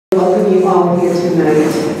welcome you all here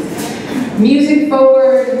tonight. Music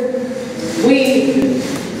Forward, we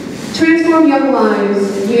transform young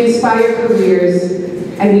lives, we inspire careers,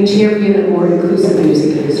 and we champion a more inclusive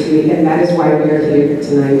music industry, and that is why we are here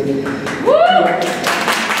tonight.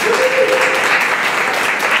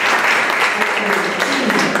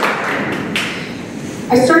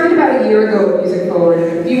 I started about a year ago with Music Forward,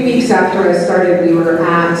 and a few weeks after I started, we were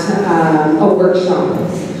at a workshop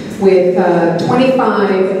with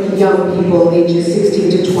 25 young people ages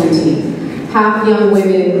 16 to 20, half young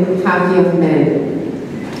women, half young men.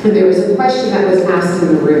 And there was a question that was asked in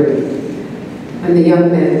the room, and the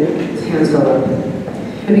young men's hands go up.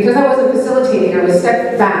 And because I wasn't facilitating, I was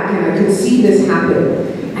stepped back and I could see this happen,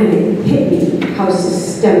 and it hit me how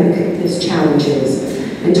systemic this challenge is.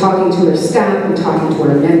 And talking to our staff and talking to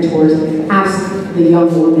our mentors, asked the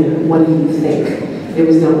young woman, what do you think? There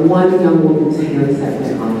was not one young woman's hands that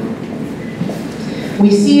went up. We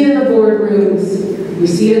see it in the boardrooms, we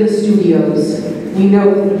see it in the studios, we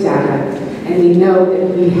know the data, and we know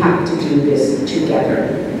that we have to do this together.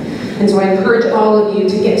 And so I encourage all of you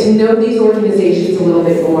to get to know these organizations a little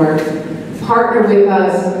bit more, partner with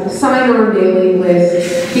us, sign our mailing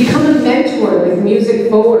list, become a mentor with Music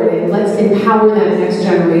Forward, and let's empower that next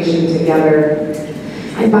generation together.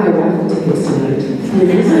 And buy raffle tickets tonight.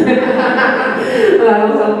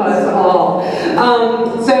 That'll help us all.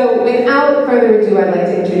 So without further ado, I'd like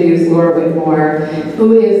to introduce Laura Whitmore,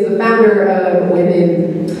 who is the founder of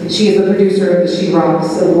Women. She is the producer of the She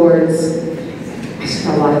Rocks Awards. She's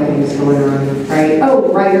got a lot of things going on, right?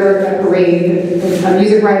 Oh, writer at Parade, a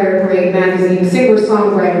music writer at Parade magazine,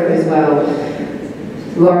 singer-songwriter as well.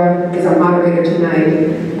 Laura is our moderator tonight.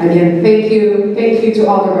 Again, thank you to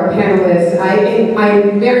all of our panelists.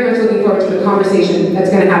 I'm very much looking forward to the conversation that's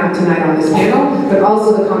going to happen tonight on this panel, but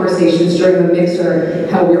also the conversations during the mixer,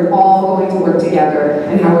 how we're all going to work together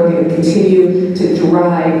and how we're going to continue to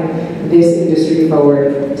drive this industry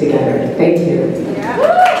forward together. Thank you.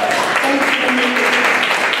 Yeah.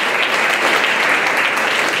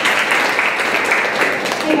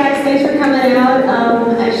 Thanks for coming out.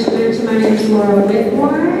 As she mentioned, my name is Laura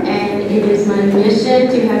Whitmore, and it is my mission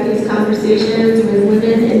to have these conversations with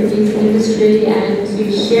women in the music industry and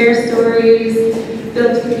to share stories,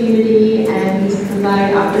 build community, and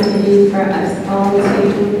provide opportunity for us all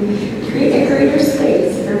to create a greater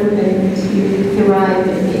space for women to thrive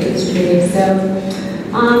in the industry.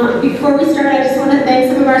 So before we start, I just want to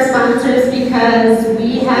thank some of our sponsors because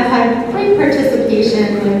we have had great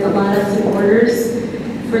participation with a lot of supporters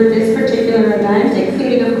for this particular event,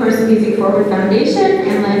 including, of course, the Music Forward Foundation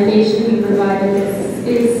and Live Nation, who provided this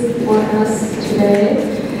space for us today,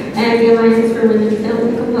 and the Alliance for Women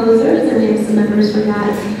Film Composers, and we have some members from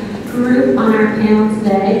that group on our panel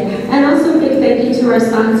today. And also a big thank you to our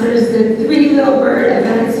sponsors, the Three Little Bird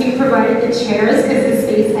Events, who provided the chairs, because the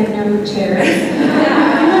space had no chairs.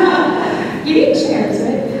 You need chairs,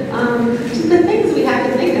 right? Just the things we have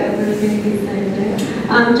to think of when we make these things.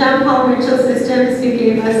 John Paul Mitchell Systems, who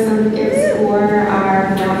gave us some gifts for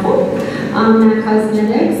our raffle. Matt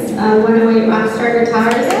Cosmetics, 108 Rockstar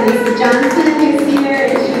Guitars, Lisa Johnson, who's here,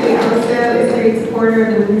 and she also is a great supporter of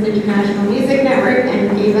the Women's International Music Network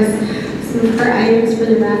and gave us some of her items for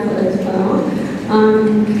the raffle as well.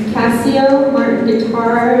 Casio, Martin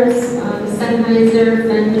Guitars, Sennheiser,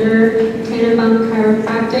 Fender, Tannenbaum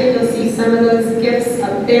Chiropractic. You'll see some of those gifts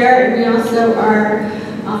up there, and we also are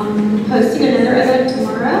hosting another event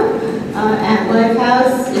tomorrow at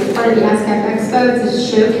Lifehouse. It's part of the ASCAP Expo. It's a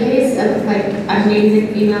showcase of like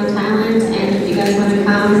amazing female talent, and if you guys want to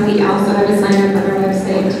come, we also have a sign up on our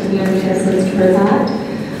website to be on the guest list for that.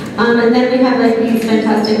 And then we have like these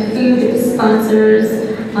fantastic food sponsors,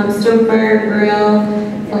 Stonefire Grill,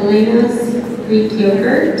 Elena's Greek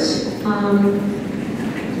Yogurt,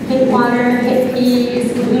 Pink Water, Hit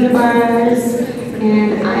Peas, Luna Bars,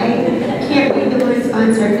 and I can't read the word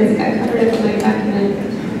sponsor because it got covered up in my document.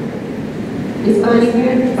 Is Bonnie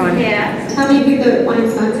here? Bonnie. Yeah. Tell me who the wine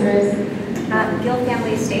sponsor is. Gill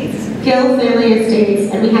Family Estates. Gill Family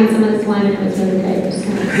Estates, and we had some of this wine and it was really good.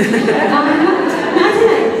 Not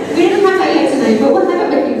tonight. We didn't have that yet tonight, but we'll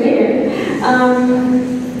have it with you later.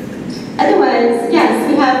 Otherwise, yes,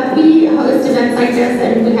 we host events like this,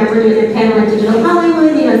 and we're doing a panel on digital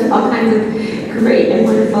Hollywood, all kinds of great and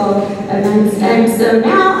wonderful events. And so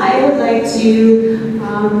now I would like to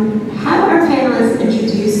have our panelists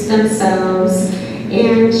introduce themselves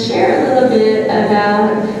and share a little bit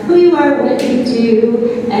about who you are, what you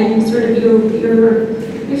do, and sort of your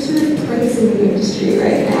sort of place in the industry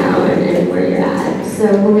right now and where you're at. So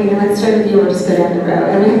Malina, let's start with you. We'll just go down the row.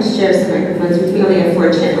 And we have to share some microphones because we only have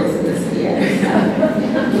 4 channels in this video.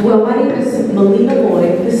 So. Well, my name is Malina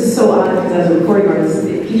Moye. This is so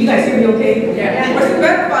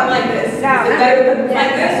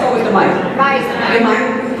Am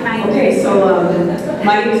I? Okay, so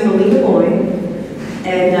my name is Malina Moye,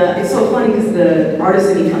 and it's so funny because the artist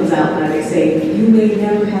in me comes out and they say, you may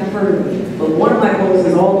never have heard of me, but one of my goals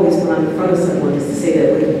is always when I'm in front of someone is to say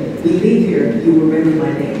that when we leave here, you remember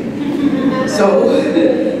my name. So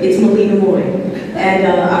it's Malina Moye. And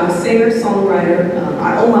I'm a singer, songwriter.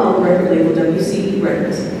 I own my own record label, WCE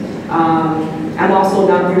Records. I'm also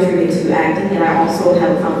now venturing into acting, and I also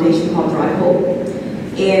have a foundation called Drive Hope.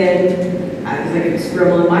 And I can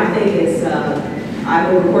scribble. My thing is,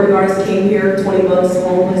 I'm a recording artist, came here, 20 bucks,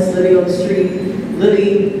 homeless, living on the street,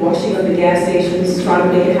 literally washing up the gas stations, trying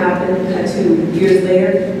to make it happen. Cut to years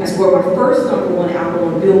later, I scored my first #1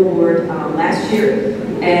 album on Billboard last year.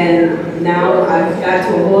 And now I've got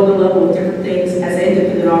to a whole other level of different things as an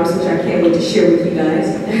independent artist, which I can't wait to share with you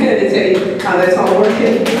guys to tell you how that's all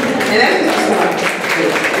working. And that's just a start.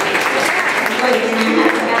 Wait, and I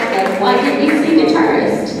have to ask that. Why didn't you sing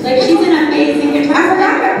guitarist? Like, she's an amazing guitarist. I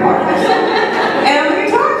forgot that part. And I'm a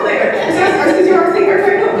guitar player. So you are a singer?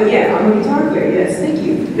 No, but yeah, I'm a guitar player. Yes, thank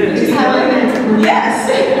you. Which is how I met. Yes.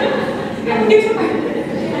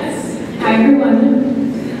 Hi everyone.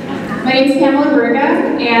 My name is Pamela Burga,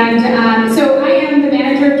 and so I am the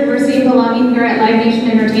manager of diversity and belonging here at Live Nation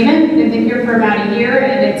Entertainment. I've been here for about a year,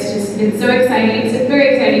 and it's just been so exciting. It's a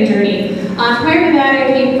very exciting journey. Prior to that, I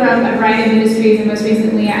came from a variety of industries, and most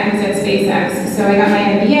recently I was at SpaceX. So I got my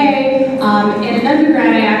MBA. In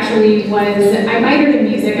undergrad, I minored in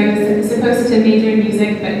music. I was supposed to major in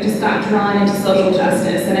music, but just got drawn into social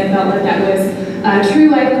justice, and I felt like that was a true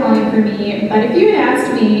life calling for me. But if you had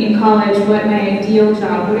asked me in college what my ideal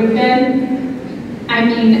job would have been, I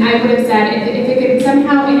mean, I would have said if it could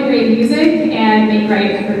somehow integrate music and make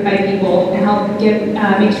right by people and help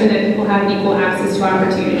make sure that people have equal access to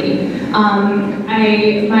opportunity.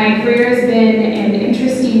 My career has been an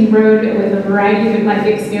interesting road with a variety of life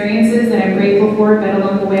experiences that I'm grateful for, but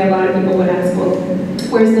along the way a lot of people would ask, well,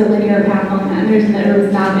 where's the linear path on that? There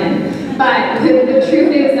was not been. But the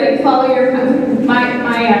truth is, like, follow your my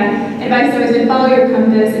advice always been follow your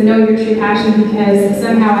compass and know your true passion, because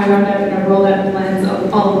somehow I wound up in a role that blends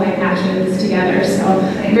all of my passions together. So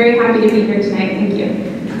I'm very happy to be here tonight. Thank you.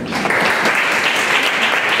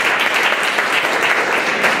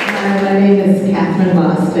 My name is Kathryn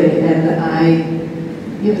Bostic, and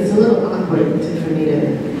it's a little awkward for me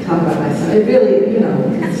to talk about myself. It really,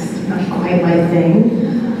 it's not quite my thing.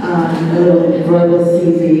 A little verbal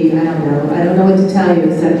CV, I don't know what to tell you,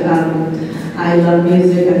 except I love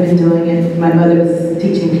music. I've been doing it. My mother was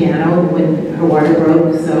teaching piano when her water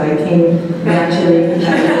broke, so I came naturally.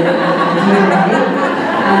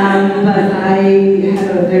 But I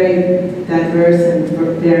have a very diverse and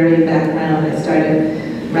varied background. I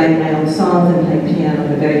started writing my own songs and playing piano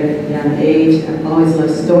at a very young age. I've always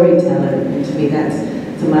loved storytelling, and to me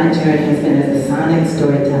so my journey has been as a sonic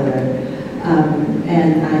storyteller.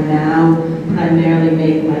 And I now primarily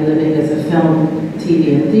make my living as a film,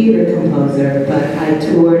 TV, and theater composer, but I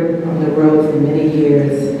toured on the road for many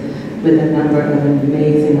years with a number of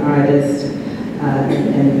amazing artists,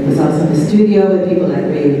 and was also in the studio with people like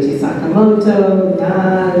Ryuichi Sakamoto,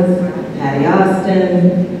 Nas, Patty Austin,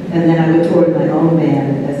 and then I would tour with my own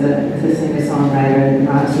band as a singer-songwriter, and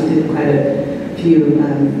also did quite a few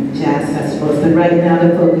jazz festivals. But right now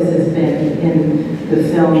the focus has been in the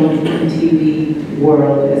film and TV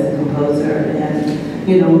world as a composer, and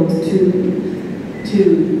to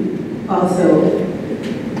also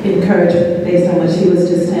encourage, based on what she was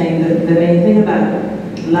just saying, the main thing about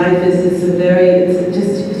life is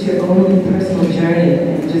it's your own personal journey,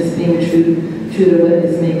 and just being true to what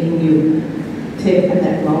is making you tick at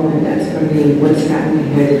that moment. That's for me what's gotten me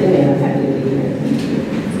here today, and I'm happy to be here. Thank you.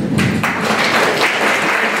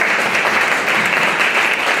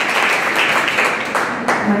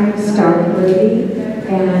 I'm Starr Parodi,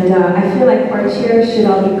 and I feel like our chairs should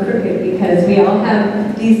all be crooked because we all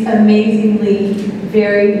have these amazingly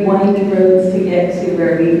very windy roads to get to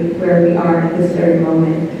where we are at this very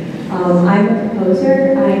moment. I'm a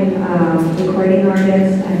composer, I'm a recording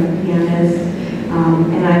artist, I'm a pianist,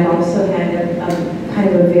 and I've also had a kind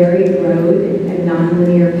of a varied road, a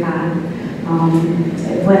non-linear path.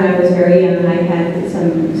 When I was very young, I had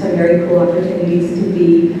some very cool opportunities to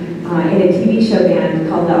be in a TV show band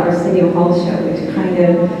called the Arsenio Hall Show, which kind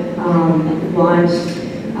of launched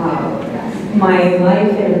my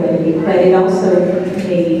life in a way, but it also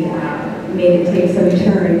made it take some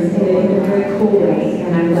turns in a very cool way,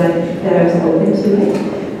 and I'm glad that I was open to it.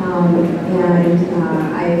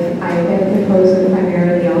 I've been a composer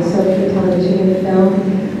primarily also for television and film.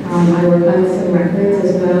 I work on some records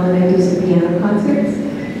as well, and I do some piano concerts.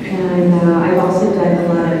 And I've also done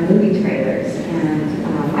a lot of movie trailers. And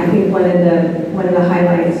I think one of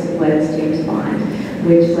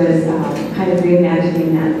kind of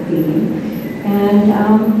reimagining that theme. And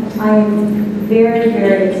I'm very,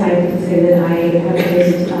 very excited to say that I have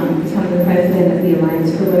just become the president of the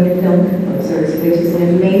Alliance for Women Film Composers, which is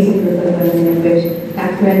an amazing group of women in which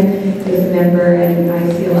Kathryn is a member, and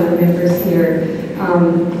I see a lot of members here,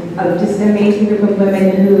 of just an amazing group of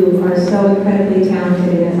women who are so incredibly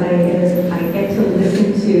talented. And as I get to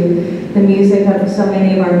listen to the music of so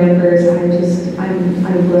many of our members,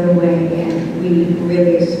 I'm blown away, and we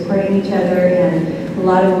really are supporting each other, and a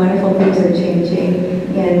lot of wonderful things are changing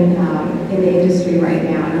in the industry right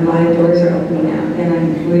now, and a lot of doors are opening up, and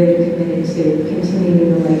I'm really committed to continuing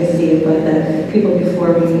the legacy of what the people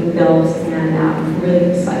before me built, and I'm really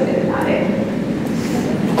excited about it.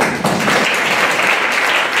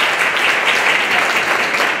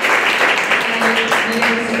 My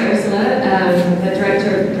name is Ursula, the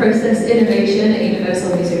Director of Process Innovation at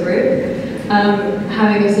Universal Music Group.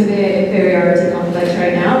 Having a severe inferiority complex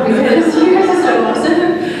right now because you guys are so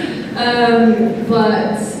awesome.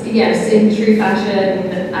 But yes, in true fashion,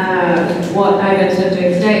 what I ended up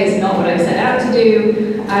doing today is not what I set out to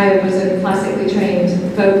do. I was a classically trained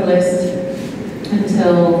vocalist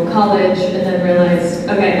until college, and then realized,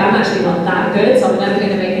 okay, I'm actually not that good, so I'm never going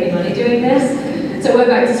to make any money doing this. So I went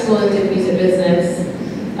back to school and did music business,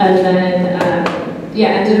 and then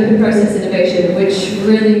ended up in process innovation, which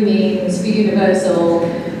really means for Universal,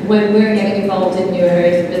 when we're getting involved in new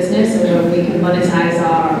areas of business and when we can monetize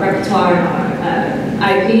our repertoire and our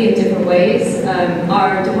IP in different ways,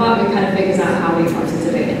 our department kind of figures out how we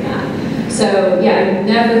participate in that. So yeah, I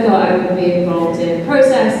never thought I would be involved in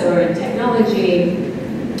process or in technology,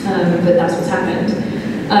 but that's what's happened.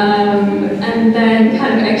 And then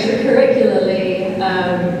kind of extracurricularly,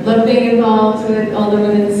 love being involved with all the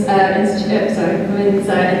Women's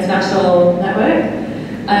International Network.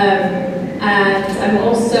 And I'm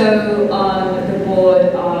also on the board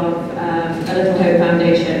of a Little Hope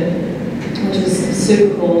Foundation, which is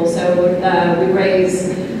super cool. So we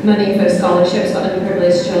raise money for scholarships for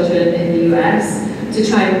underprivileged children in the US to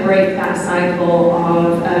try and break that cycle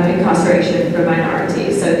of incarceration for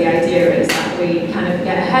minorities. So the idea is that we kind of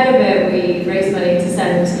get ahead of it, we raise money to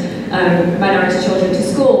send minority children to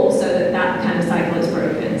school so that that kind of cycle is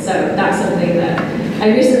broken. So that's something that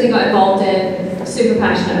I recently got involved in, super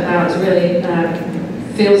passionate about. It's really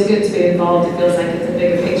feels good to be involved. It feels like it's a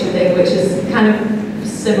bigger picture thing, which is kind of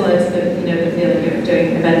similar to the the feeling of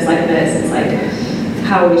doing events like this. It's like,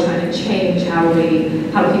 how are we trying to change how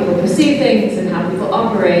people perceive things and how people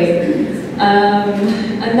operate.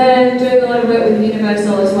 And then doing a lot of work with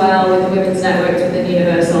Universal as well, with the women's networks within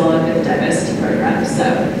Universal and with diversity programs. So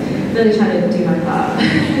really trying to do my part.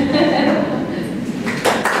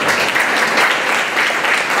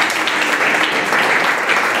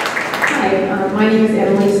 Hi, my name is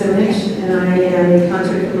Emily Simonitsch, and I am a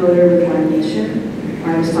concert promoter with Live Nation.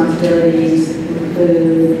 My responsibilities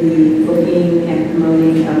include the booking and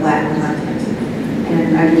promoting of Latin content.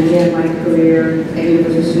 And I began my career at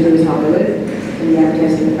Universal Studios Hollywood in the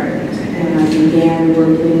advertising department. And I began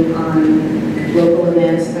working on local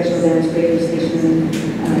events, special events, radio station,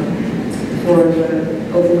 for the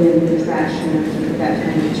open-ended attraction of that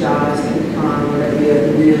kind of jobs, con, whatever you have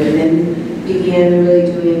to do. And then began really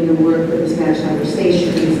doing the work with the Spanish language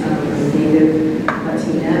stations. I'm a native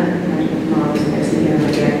Latina. My mom was Mexican and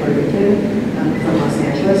my dad Puerto Rican from Los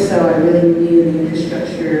Angeles. So I really knew the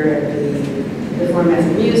infrastructure and the formats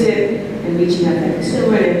of music and reaching out to that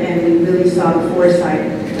consumer. And we really saw the foresight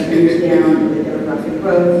of years down with the demographic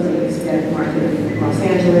growth and the Hispanic market of Los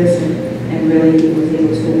Angeles. And really was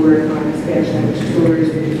able to work on Spanish language tours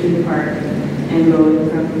with the theme park and going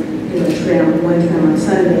from one tram on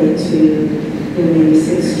Sunday to maybe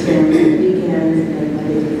 6 trams on the weekends and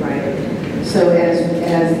Monday to Friday. So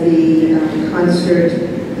as the concert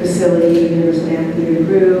facility Universal Amphitheater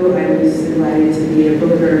grew, I was invited to be a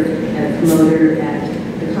booker and a promoter at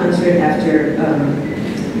the concert after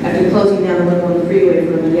closing down the one on the freeway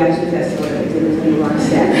for a mariachi festival that we did with Lee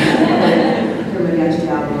Ronstadt, her mariachi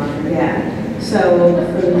album on her dad. So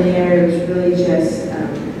from there, it was really just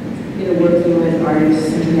working with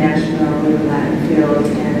artists international in the Latin field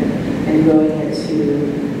and going into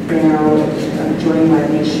now joining Live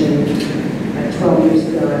Nation 12 years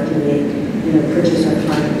ago after they purchased our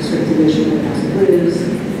concert division with House of Blues,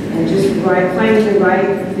 and just finding the right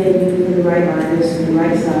venue for the right artists and the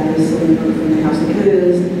right size. So we moved from the House of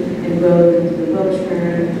Blues and rode into the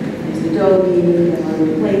Wilshire, into the Dolby, the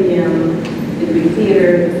Palladium, the Greek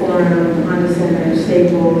Theater, the Forum, Honda Center,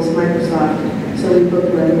 Staples, Microsoft. So we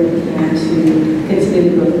booked whatever we can to continue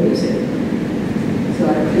to grow the music. So I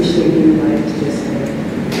appreciate you inviting to this today.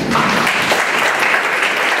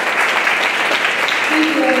 Thank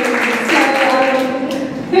you. So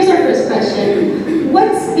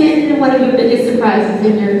one of the biggest surprises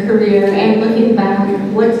in your career? And looking back,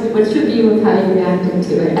 what's your view of how you reacted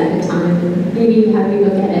to it at the time? And maybe how you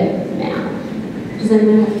look at it now? Does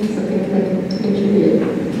anyone have something like to contribute?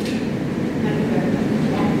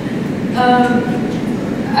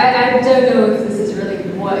 I don't know if this is really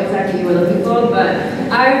what exactly you were looking for, but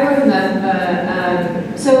I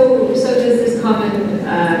remember, so there's this common,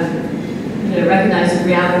 recognized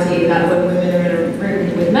reality that when women are in a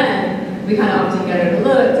room with men, we kind of often get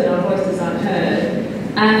overlooked and our voices aren't heard.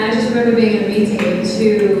 And I just remember being in a meeting with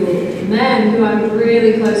two men who I'm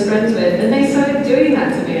really close friends with, and they started doing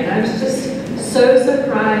that to me, and I was just so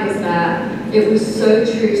surprised that it was so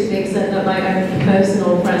true to the extent that my own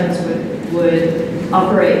personal friends would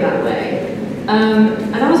operate that way.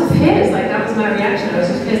 And I was pissed, like that was my reaction. I was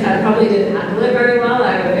just pissed. I probably didn't handle it very well.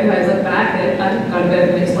 If I look back, I've got a bit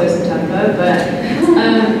of an explosive temper, but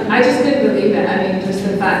I just couldn't believe it. I mean, just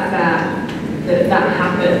the fact that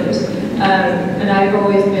happened. And I've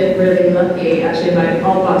always been really lucky, actually my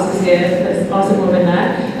old boss is here, this awesome woman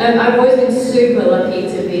there. I've always been super lucky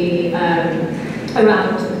to be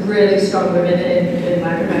around really strong women in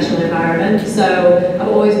my professional environment. So I've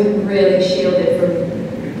always been really shielded from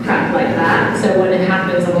crap like that. So when it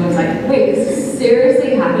happens, I'm always like, wait, is this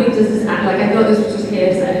seriously happening? Does this happen? Like, I thought this was just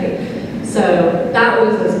hearsay. So that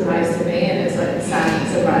was a surprise to me, and it's like a sad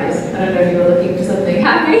surprise. I don't know if you were looking for something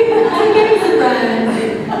happy. I'm getting surprised.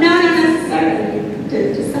 No, not necessarily.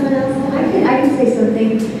 Does someone else? I can say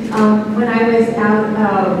something. When I was out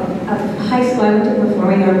of high school, I went to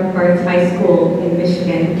Performing Arts High School in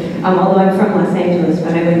Michigan, although I'm from Los Angeles,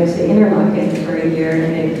 but I went to Interlochen for a year,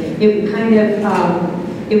 and it kind of,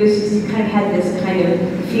 it was just kind of had this kind of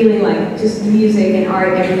feeling like just music and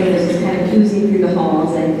art, everything was just kind of oozing through the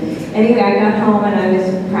halls. And anyway, I got home and I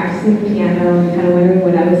was practicing the piano, kind of wondering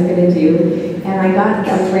what I was going to do, and I got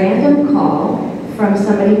a random call from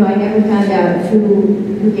somebody who I never found out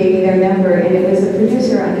who gave me their number, and it was a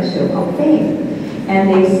producer on a show called Fame. And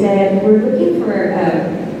they said, we're looking for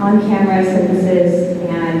on-camera synthesis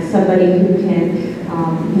and somebody who can,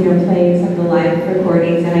 play some of the live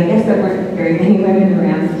recordings. And I guess there weren't very many women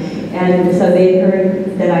around. And so they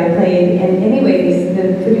heard that I played. And anyway,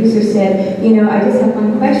 the producer said, I just have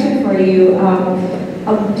one question for you.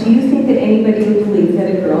 Do you think that anybody would believe that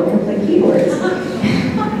a girl can play keyboards?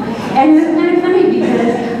 And it was kind of funny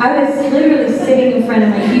because I was literally sitting in front of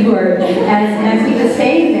my keyboard as he was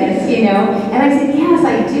saying this, and I said, yes,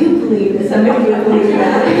 I do believe that somebody would believe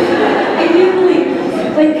that. I do believe,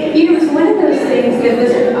 but it was one of those things that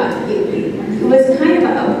was kind of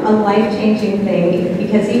a life-changing thing,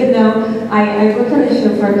 because even though I worked on the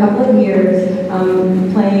show for a couple of years,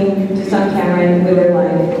 playing just on camera and with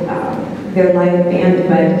their live band,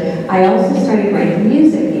 but I also started writing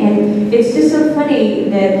music. And it's just so funny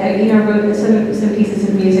that I wrote some pieces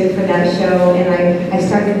of music for that show, and I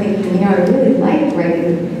started thinking, I really like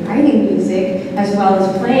writing music as well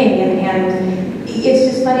as playing, and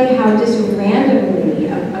it's just funny how just randomly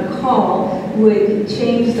a call would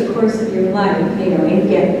change the course of your life, and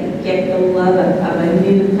get the love of a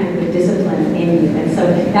new kind of discipline in you. And so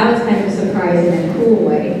that was kind of surprising in a cool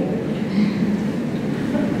way.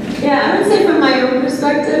 Yeah, I would say from my own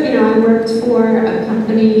perspective, I worked for a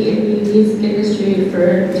company in the music industry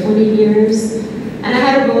for 20 years, and I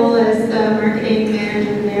had a role as the marketing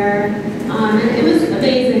manager there, and it was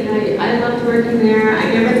amazing. I loved working there. I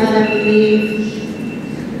never thought I would leave.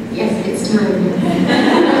 Yes, it's time.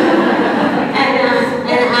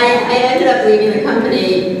 and I ended up leaving the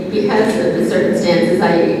company because of the circumstances.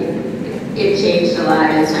 It changed a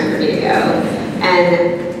lot. It was time for me to go.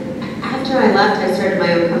 And after I left, I started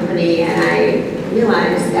my own company, and I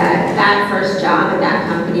realized that first job at that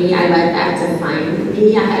company, I let that define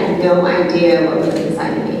me. I had no idea what was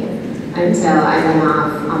inside of me until I went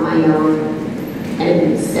off on my own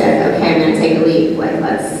and said, okay, I'm going to take a leap.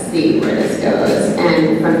 Let's see where this goes.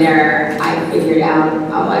 And from there, I figured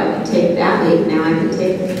out, I can take that leap. Now I can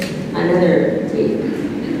take another leap.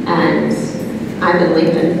 And I've been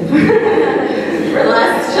leaping for the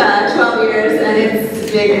last 12 years, and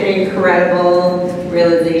it's been an incredible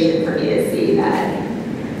realization for me to see that,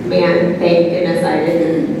 man, thank goodness I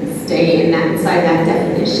didn't stay inside that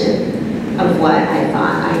definition of what I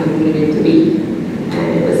thought I needed to be.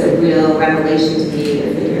 And it was a real revelation to me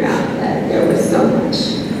to figure out that there was so much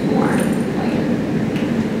more,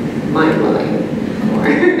 mind-blowing more.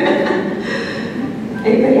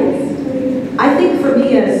 Anybody else? I think for me,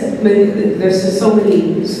 there's just so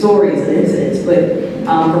many stories and incidents, but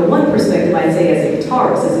from one perspective, I'd say as a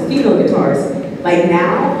guitarist, as a female guitarist, like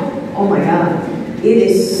now, oh my God, it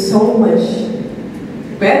is so much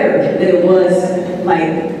better than it was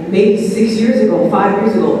like maybe 6 years ago, 5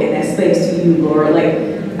 years ago, and that's thanks to you, Laura. Like,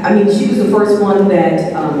 I mean, she was the first one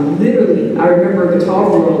that literally, I remember Guitar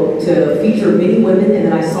World to feature many women, and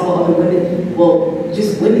then I saw other women, well,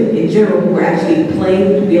 just women in general who were actually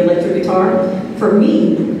playing the electric guitar. For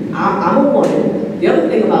me, I'm a woman. The other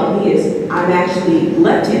thing about me is I'm actually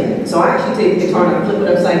left-handed. So I actually take the guitar and I flip it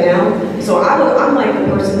upside down. So I'm like the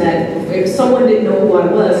person that if someone didn't know who I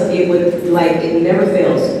was, it would, like, it never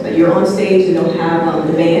fails. You're on stage and they'll have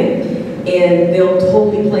the band, and they'll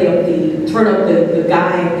totally turn up the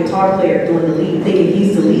guy, guitar player doing the lead, thinking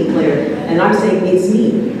he's the lead player. And I'm saying, it's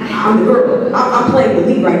me. I'm the girl. I'm playing the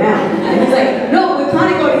lead right now. And he's like, no, we're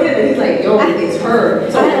trying to go to him. And he's like, yo, it's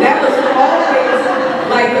her. So that was always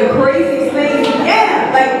like the craziest thing.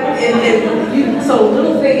 Yeah, like, so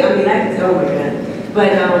little thing, I mean, oh my God. But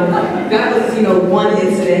that was, you know, one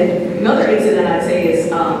incident. Another incident I'd say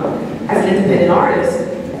is, as an independent artist,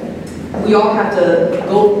 we all have to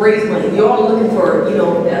go raise money. We all are looking for, you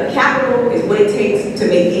know, capital is what it takes to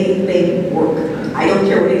make anything work. I don't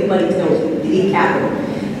care what anybody tells you, you need capital.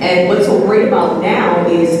 And what's so great about now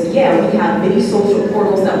is, yeah, we have many social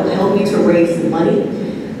portals that will help you to raise the money.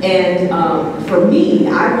 And for me,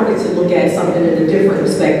 I wanted to look at something in a different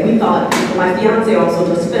respect. We thought, my fiance also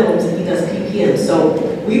does films and he does PPM. So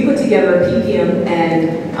we put together a PPM, and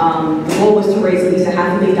the goal was to raise at least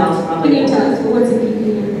 $500,000 for Can you tell us what's a PPM?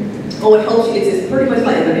 Oh, it helps you. It's pretty much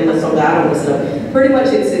like, I mean, let's talk about this stuff. Pretty much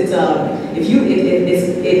it's you can, okay,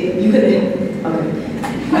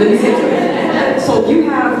 let me say it. So you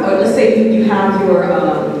have, let's say you have your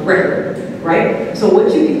record, right? So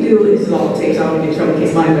what you can do is all tapes. I don't want to get in trouble in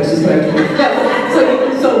case my investors correct me.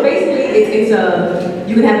 So basically,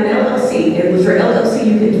 you can have an LLC, and with your LLC,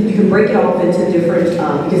 you can break it off into different.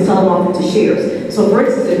 You can sell them off into shares. So for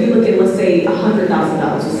instance, if you look at, let's say $100,000,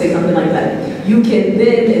 let's say something like that, you can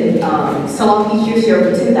then sell off each year's share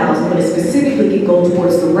for $10,000, but it specifically can go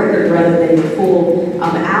towards the record rather than the full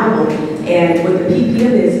album. And what the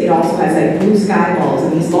PPM is, it also has like blue sky laws,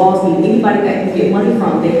 and these laws mean anybody that can get money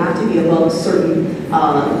from, they have to be above a certain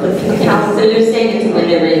Okay, so you're saying it's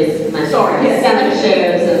limited money. Sorry, yes. 7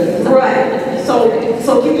 shares of right.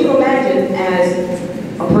 So can you imagine as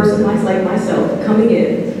a person like myself coming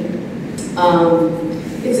in,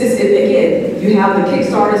 again, you have the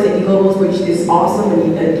Kickstarters and Indiegogo's, which is awesome,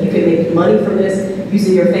 and you can make money from this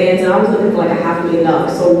using your fans, and I was looking for like $500,000.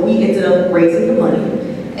 So we ended up raising the money,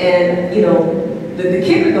 and you know, the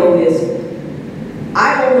kicker though is,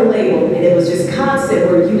 I own the label, and it was just constant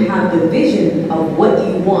where you have the vision of what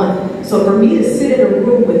you want. So for me to sit in a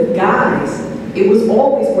room with guys, it was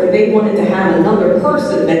always where they wanted to have another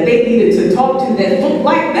person that they needed to talk to that looked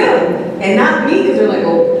like them, and not me, because they're like,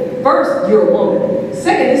 oh, first, you're a woman.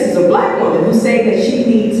 Second, this is a black woman who's saying that she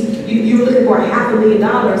needs, you're looking for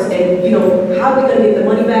 $500,000, and you know, how are we gonna get the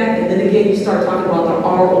money back? And then again, you start talking about the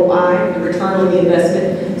ROI, the return on the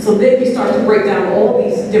investment. So then you start to break down all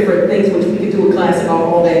these different things, which we could do a class about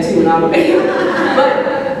all that too, and I would make it.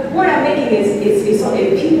 But what I'm making is,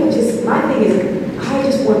 people just, my thing is, I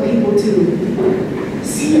just want people to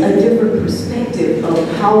see a different perspective of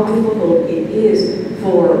how difficult it is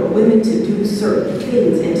for women to do certain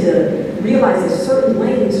things, and to realize that certain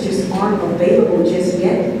lanes just aren't available just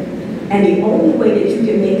yet. And the only way that you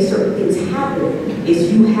can make certain things happen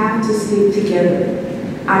is you have to stick together.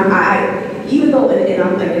 Even though, and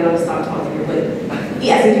I'm like, I'll stop talking here, but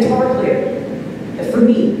as a guitar player, for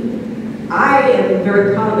me, I am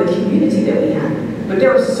very proud of the community that we have. But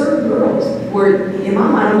there are certain girls where, in my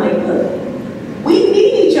mind, I'm like, look, we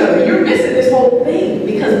need each other. You're missing this whole thing,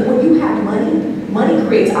 because when you have money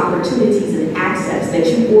creates opportunities and access that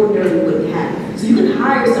you ordinarily wouldn't have. So you can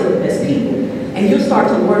hire some of the best people, and you'll start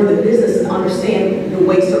to learn the business and understand the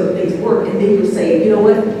way certain things work, and then you'll say, you know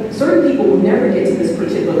what, certain people will never get to this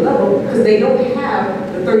particular level because they don't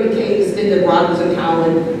have the 30K to spend at Rogers and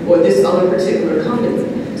Cowan or this other particular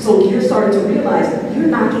company. So you're starting to realize you're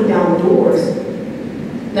knocking down doors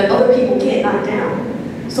that other people can't knock down.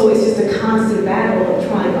 So it's just a constant battle of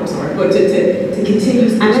trying, I'm sorry, but to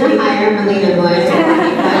continue. I'm going to hire Malina Moye to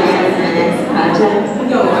finance my next project.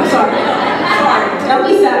 No, I'm sorry. Sorry. Don't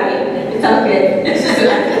be sorry. It's all good.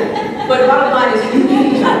 But bottom line is, you need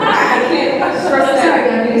each other. I can't stress that. Sorry,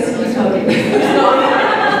 I'm going to keep talking.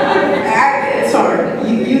 Sorry.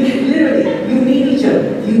 You literally, you need each other.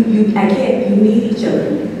 You need each other.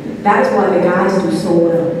 That's why the guys do so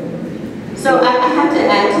well. So I have to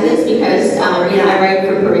add to this because, you know, I write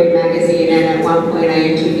for Parade magazine, and at one point I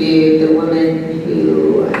interviewed the woman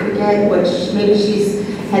who, I forget maybe she's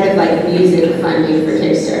head of like music funding for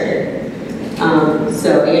Kickstarter.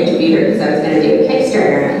 So I interviewed her because I was going to do a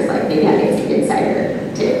Kickstarter, and I was like, maybe I get some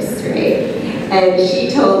insider tips, right? And she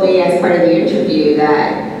told me as part of the interview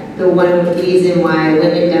that the one reason why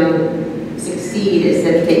women don't succeed is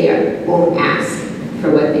that they won't ask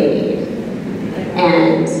for what they need.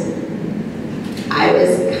 And I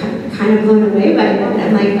was kind of blown away by that.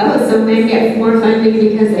 I'm like, oh, so men get more funding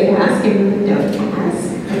because they ask and women don't ask.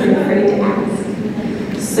 They're afraid to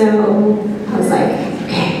ask. So I was like,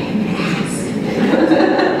 okay, I'm gonna ask.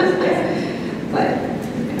 But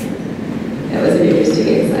that was an interesting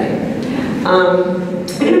insight. I'm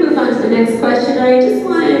going to move on to the next question. I just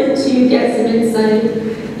wanted to get some insight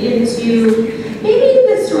into maybe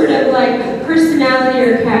the sort of like personality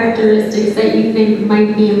or characteristics that you think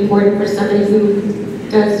might be important for somebody who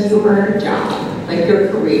does your job, like your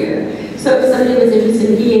career. So if somebody was interested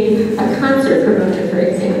in being a concert promoter, for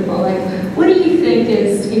example, like what do you think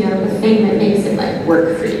is, you know, the thing that makes it like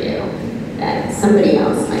work for you that somebody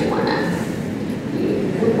else might want to?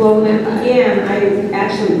 Well, again, I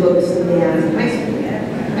actually booked some bands in high school.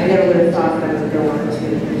 I never would have thought that I would go on to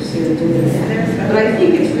pursue doing that. But I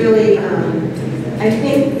think it's really, I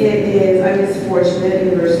think it is, I was fortunate at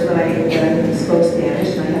university that I spoke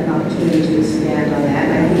Spanish and I had an opportunity to expand on that.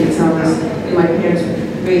 And I think it's almost, you know, my parents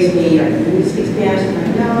raised me, like, we speak Spanish. I'm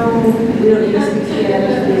like, no, we don't need to speak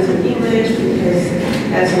Spanish, we need to speak English because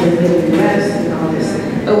that's what we live in the West and all this.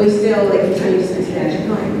 But we still like continue to speak Spanish at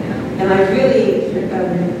home. And I really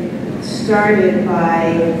started by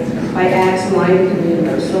asking why you come to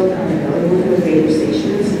Universal, looking at radio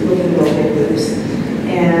stations, looking at local groups.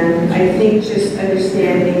 And I think just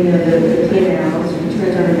understanding, you know, the P&Ls,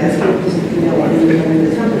 returns on investment, because you know what you're doing in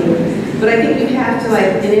the company. But I think you have to,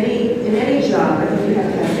 like, in any job, I think you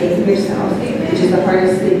have to have faith in yourself, which is the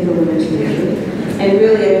hardest thing for women to do. And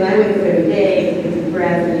really, I mean, I wake up every day, take a deep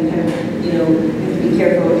breath, and you kind of, you know, have to be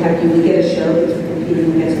careful with how you get a show, because we're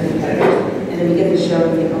competing against our competitors. And then we get the show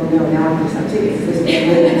and think, oh no, now I have to sell tickets. This is really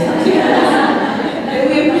going to sell tickets. And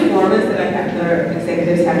we have performance that our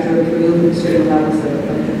executives have to approve certain levels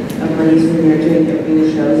of monies when they're doing their arena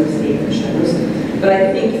shows and stadium shows. But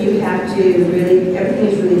I think you have to really, everything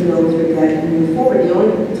is really built through that and move forward. The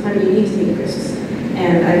only time you need to take risks.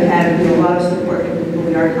 And I've had, you know, a lot of support from people.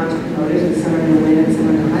 We are concert promoters, and some are going to win and some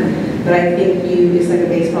are not. But I think it's like a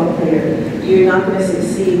baseball player. You're not going to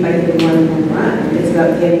succeed by hitting one home run. It's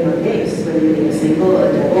about getting on base, whether you're hitting a single or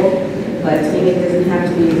a double. But to me, it doesn't have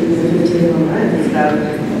to be 15 home runs. It's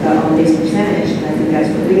about on base percentage. And I think that's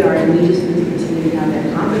what we are. And we just need to continue to have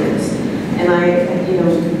that confidence. And you know,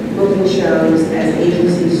 booking shows as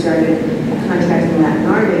agencies started contracting Latin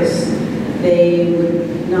artists, they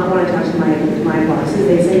would not want to talk to my bosses.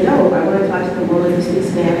 They say, no, I want to talk to the woman who speaks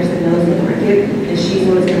Spanish that knows the market, and she's the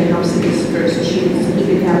one who's going to help see this first, so he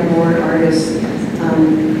can have more artists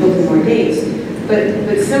booking more dates.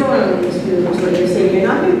 But similarly to what you're saying, you're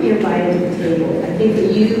not going to be invited to the table. I think that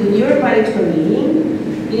when you're invited to a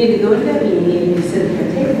meeting, you need to go to that meeting and you need to sit at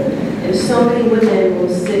the table. And so many women will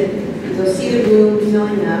they'll see the room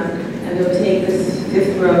filling up, and they'll take this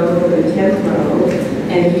 5th row or the 10th row,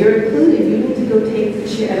 and if you're included, you need to go take the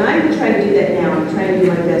chair. And I'm trying to do that now. I'm trying to do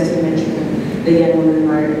my best in mentoring the young women in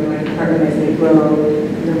my department as they grow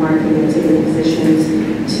in the marketing and taking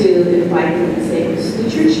positions to invite them and say,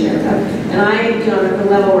 scoot your chair up. And I, you know, at the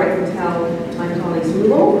level where I can tell my colleagues,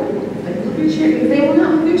 move over. Like, move your chair, because they will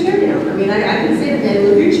not move your chair down. I mean, I can say to them,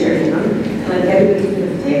 move your chair down, and let everybody sit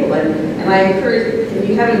at the table. And I encourage, if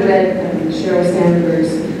you haven't read Sheryl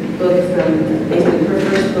Sandberg's book from basically her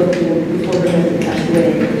first book, you know, before her husband passed away,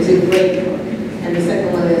 is a great book. And the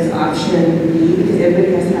second one is option B, because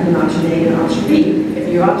everybody has to have an option A and an option B. If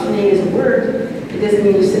your option A doesn't work, it doesn't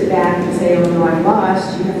mean you sit back and say, oh no, I've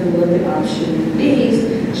lost. You have to look at option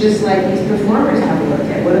B's, just like these performers have to look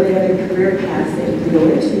at. What are the other career paths that you can go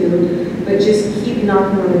into? But just keep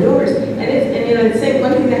knocking on the doors. And you know, the same,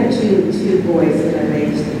 one thing that I have two boys that I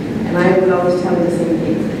raised, and I would always tell them the same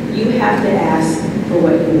thing. You have to ask for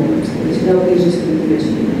what you want, because nobody's just going to give it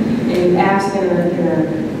to you. And you ask in a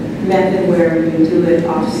method where you do it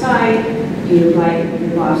off-site, you invite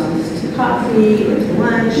your bosses to coffee or to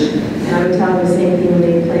lunch, and I would tell them the same thing when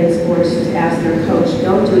they play sports, to ask their coach.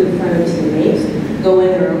 Don't do it in front of teammates. Go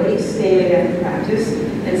in early, stay late after practice,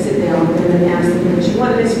 and sit down with them and ask them what you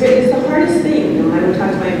want. And it's the hardest thing. You know, I would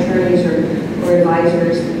talk to my attorneys or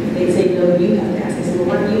advisors, they'd say, no, you have to ask. I said, well,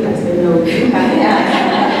 why don't you ask? They say, no, you have to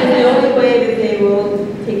ask. And the only way that they will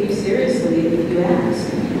take you seriously is if you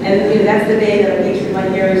ask. And you know, that's the day that I make sure my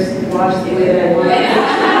hair is washed the way that I want it.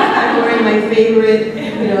 I'm wearing my favorite,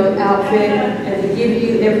 you know, outfit, and to give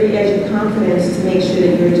you every edge of confidence to make sure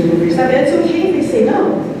that you're doing for yourself. And it's okay if they say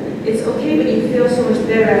no. It's okay, but you feel so much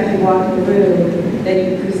better after you walk in the room that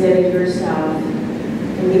you presented yourself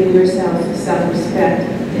and giving yourself self-respect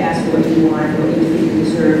to ask for what you want, what you think you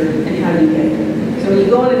deserve, and how you get there. So when you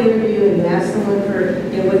go on an interview and you ask someone for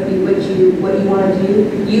what you want to do,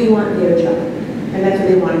 you want their job, and that's what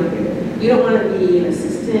they want to do. You don't want to be an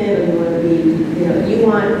assistant, or you want to be, you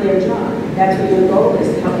want their job. That's what your goal is,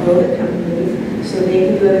 to help grow the company so they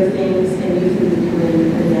can do other things and you can become a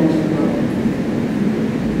management role.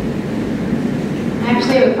 I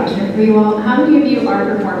actually have a question for you all. How many of you are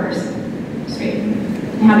performers? Straight.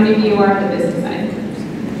 And how many of you are on the business side?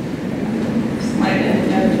 Just wanted to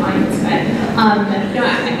know the clients, but no,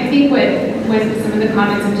 I think what some of the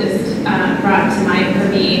comments have just brought to mind for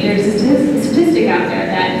me, there's a statistic out there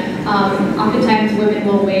that oftentimes women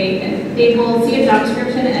will wait and they will see a job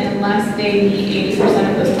description, and unless they meet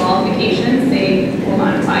 80% of those qualifications, they will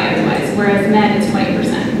not apply otherwise, whereas men, it's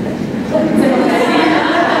 20%.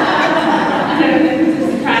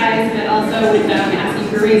 But also with asking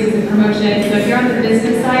for raises and promotions. So if you're on the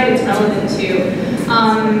business side, it's relevant too.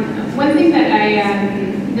 One thing that I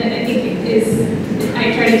think is,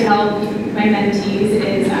 I try to tell my mentees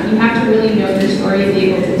is you have to really know your story and be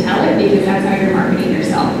able to tell it, because that's how you're marketing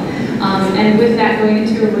yourself. And with that, going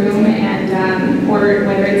into a room and, or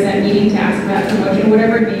whether it's a meeting to ask about promotion,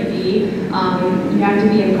 whatever it may be, you have to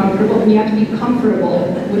be uncomfortable. You have to be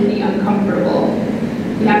comfortable with the uncomfortable.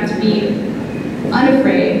 You have to be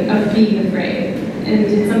unafraid of being afraid. And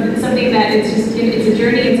it's something that it's a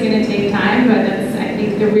journey, it's going to take time, but that's, I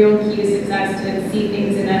think, the real key to success, to see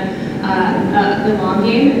things in the long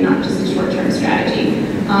game and not just a short-term strategy.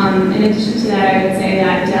 In addition to that, I would say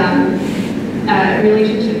that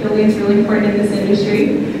relationship building is really important in this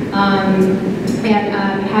industry.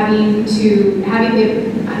 And having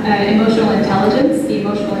the emotional intelligence to be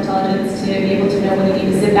able to know when you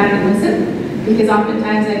need to sit back and listen. Because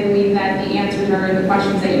oftentimes I believe that the answers are in the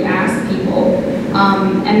questions that you ask people.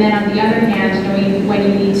 And then on the other hand, knowing when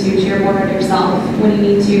you need to share more of yourself, when you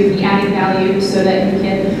need to be adding value so that you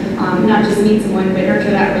can not just meet someone, but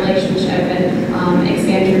nurture that relationship and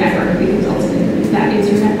expand your network, because ultimately that is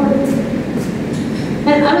your network.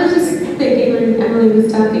 And I was just thinking when Emily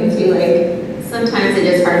was talking to, like, sometimes it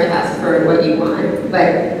is hard to ask for what you want,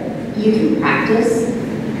 but you can practice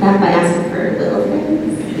that by asking for little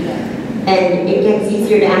things. And it gets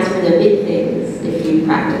easier to ask for the big things if you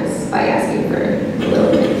practice by asking for a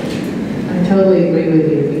little bit. I totally agree with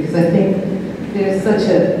you, because I think there's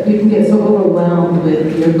you can get so overwhelmed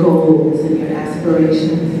with your goals and your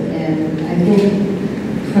aspirations, and I think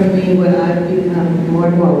for me what I've become more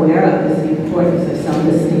and more aware of is the importance of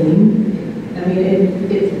self-esteem. I mean,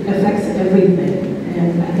 it affects everything,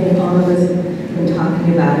 and I think all of us have been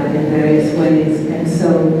talking about it in various ways, and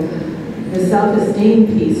so the self-esteem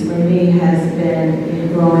piece for me has been in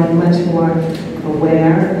growing much more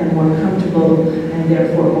aware and more comfortable and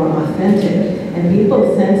therefore more authentic. And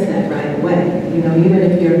people sense that right away. You know, even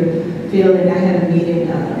if you're feeling, I had a meeting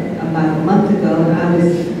about a month ago and I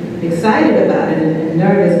was excited about it and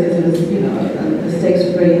nervous because it was, the stakes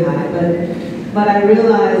were pretty high. But I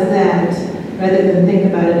realized that rather than think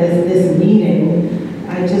about it as this meeting,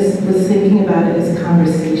 I just was thinking about it as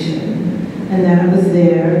conversation. And then I was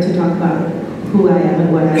there to talk about who I am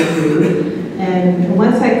and what I do. And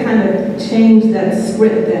once I kind of changed that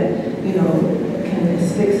script that, can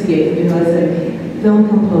asphyxiate, as a film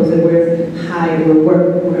composer, we're hired,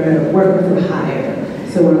 we're a worker for hire.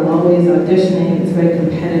 So we're always auditioning, it's very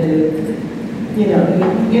competitive.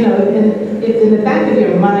 And in the back of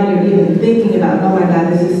your mind, you're even thinking about, oh my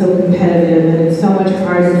God, this is so competitive and it's so much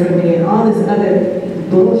harder for me and all this other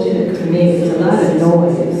bullshit to me. It's a lot of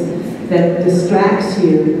noise that distracts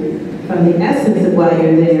you from the essence of why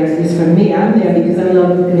you're there. At least for me, I'm there because I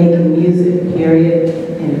love making music, period,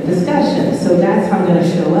 and discussion. So that's how I'm going to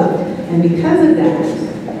show up. And because of that,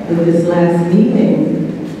 with this last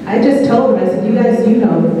meeting, I just told them, I said, you guys,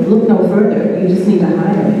 look no further. You just need to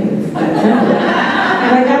hire me. It's that simple.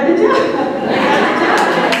 And I got the job.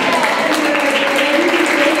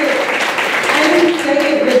 I didn't say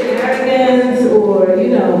it with arrogance or,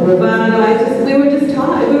 bravado. We were just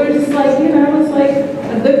taught. We were just like, it's like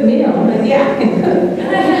a good meal. I'm like, yeah, I can cook.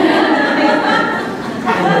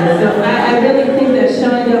 So I really think that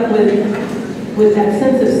showing up with that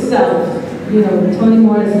sense of self, Toni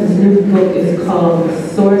Morrison's new book is called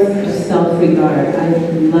Source of Self-Regard. I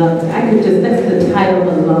love it. That's the title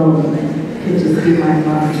alone could just be my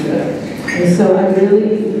mantra. And so I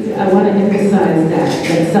want to emphasize that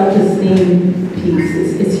self-esteem piece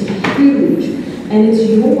is huge. And it's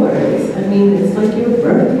yours. I mean, it's like your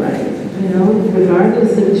birthright,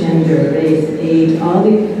 regardless of gender, race, age, all the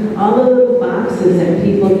little boxes that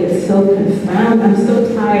people get so confounded. I'm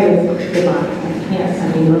so tired of the box. I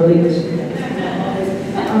can't, Lily,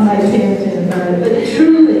 on my tangent, but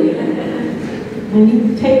truly, when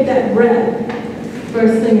you take that breath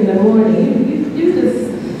first thing in the morning, you just,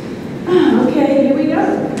 okay, here we go,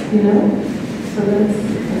 you know? So that's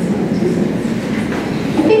my 2 cents.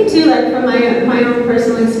 I think too, like from my own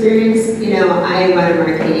personal experience, you know, I run a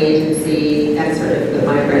marketing agency, that's sort of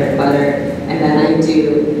my bread and butter, and then I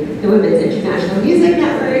do the Women's International Music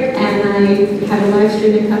Network, and I have a live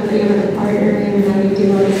streaming company with a partner, and I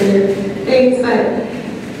do all these other things, but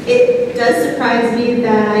it does surprise me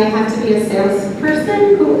that I have to be a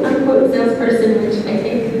salesperson, quote unquote salesperson, which I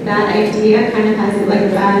think that idea kind of has like a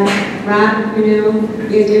bad rap, you know,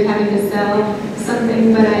 the idea of having to sell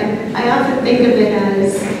something, but I often think of it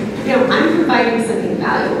as, you know, I'm providing something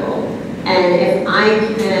valuable, and if I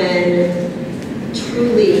can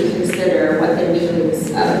truly consider what the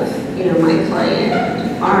needs of, you know, my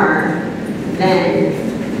client are, then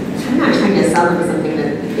I'm not trying to sell them something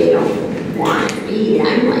that they don't want to be.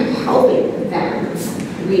 I'm like helping them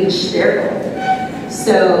reach their goal.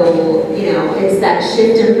 So, you know, it's that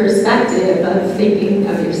shift in perspective of thinking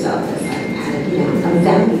of yourself as like, you know, a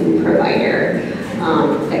value provider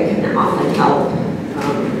that can often help,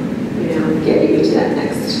 you know, get you to that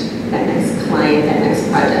next client, that next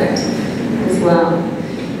project as well.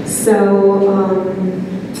 So,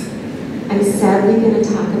 I'm sadly going to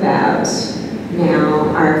talk about now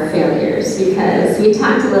our failures, because we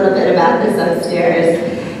talked a little bit about this upstairs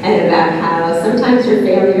and about how sometimes your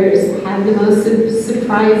failures have the most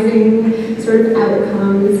surprising sort of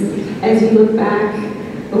outcomes as you look back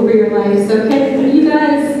over your life. So can you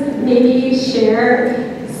guys maybe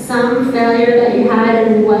share some failure that you had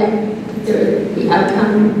and what the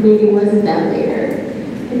outcome maybe was that later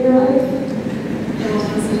in your life?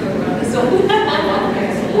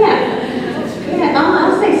 Yeah,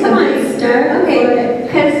 I'll say something. Okay,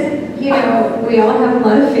 because, you know, we all have a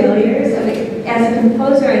lot of failures. I mean, as a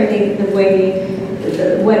composer, I think the way,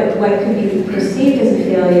 what could be perceived as a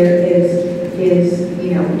failure is,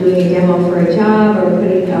 you know, doing a demo for a job or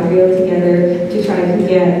putting a reel together to try to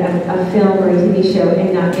get a film or a TV show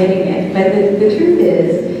and not getting it. But the truth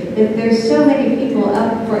is that there's so many people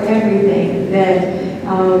up for everything that,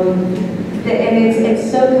 and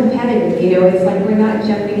it's so competitive, you know, it's like we're not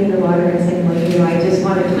jumping in the water and saying, well, you know, I just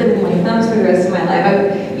want to twiddle my thumbs for the rest of my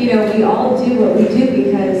life. You know, we all do what we do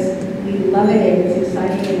because we love it and it's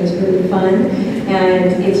exciting and it's really fun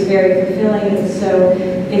and it's very fulfilling, and so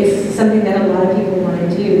it's something that a lot of people want to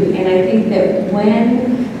do. And I think that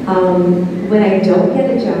when I don't get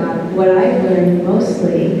a job, what I've learned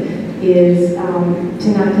mostly is to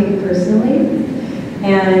not take it personally,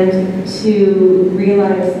 and to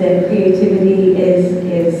realize that creativity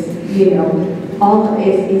is you know,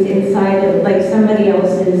 is inside of, like, somebody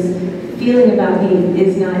else's feeling about me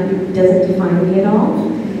doesn't define me at all.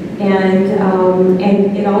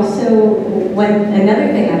 And it also, another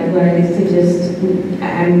thing I've learned is to just,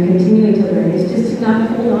 I'm continuing to learn, is just to not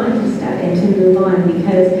hold on to stuff and to move on,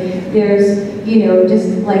 because there's, you know, just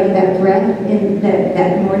like that breath,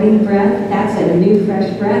 that morning breath, that's a new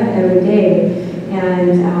fresh breath every day.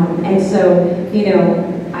 And so, you know,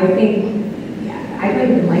 I think, I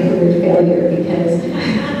don't even like the word failure, because,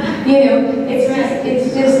 you know, it's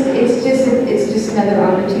just another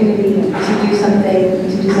opportunity to do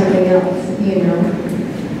something else, you know.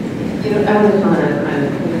 You know, I want to comment on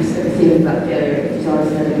when you said the thing about failure, there's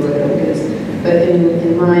always another door that opens. But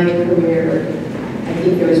in my career, I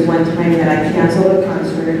think there was one time that I canceled a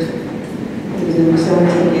concert. It was in selling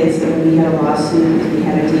tickets, and we had a lawsuit because we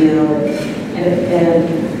had a deal. And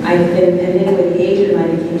then with the agent, I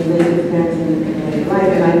became really good friends in life,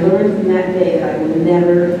 and I learned from that day that I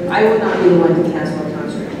would not be the one to cancel a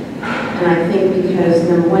concert. And I think because,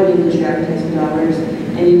 number one, you lose your advertising dollars,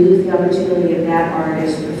 and you lose the opportunity of that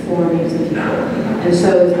artist performing to people. And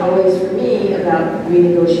so it's always, for me, about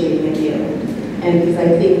renegotiating a deal. And because I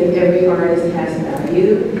think that every artist has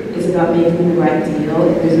value, it's about making the right deal,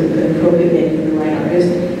 if there's an appropriate venue for the right artist.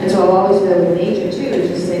 And so I'll always know with an agent too, is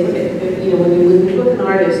just say, look at, you know, when you book an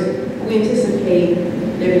artist, we anticipate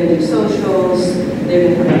they're going to do socials,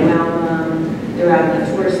 they're going to have a new album, they're out on a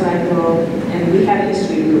tour cycle, and we have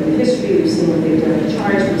history. We have history, we've seen what they've done in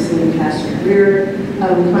charts, we've seen past career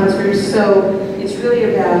concerts. So it's really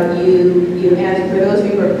about you, and for those of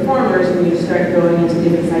you who are performers, when you start going into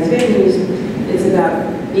different size venues, it's about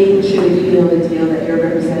making sure that you know the deal that your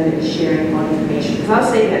representative is sharing all the information. Because I'll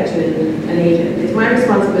say that to an agent. It's my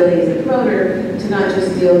responsibility as a promoter to not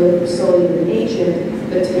just deal solely with an agent,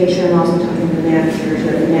 but to make sure I'm also talking to the manager, so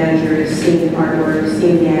that the manager is seeing the artwork,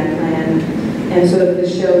 seeing the ad plan, And so if the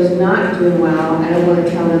show's not doing well, I don't want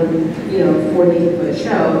to tell them, 4 days before the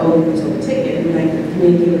show, oh, you sold a ticket. And I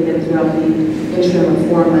communicate with them throughout the interim of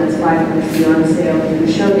 4 months, 5 months beyond sale through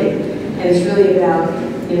the show date. And it's really about,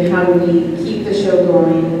 how do we keep the show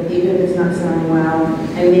going, even if it's not selling well,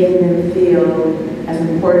 and making them feel as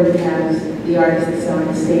important as the artist that's selling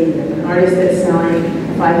the stadium. An artist that's selling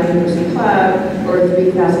a 500-person club or a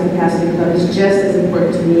 3,000 capacity club is just as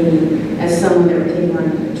important to me as someone that we're taking on a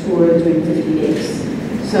tour doing 50 days.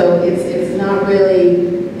 So it's not really,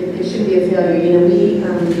 it shouldn't be a failure.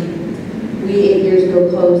 We 8 years ago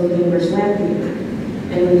closed the Universal Amphitheater.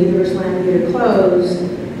 And when the Universal Amphitheater closed,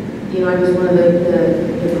 I was one of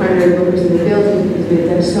the primary bookers in the building because we had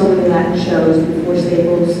done so many Latin shows before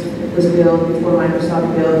Staples was built, before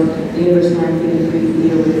Microsoft built, the Universal Amphitheater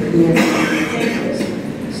Theater with the premiere in St.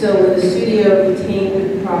 Louis. So when the studio retained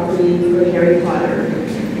the property for Harry Potter,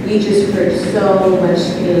 we just heard so much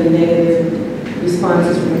negative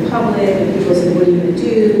responses from the public, and people said, what are you going to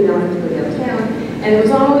do? Now I have to go downtown. And it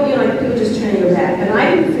was all, like people just turning their back. And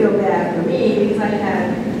I didn't feel bad for me because I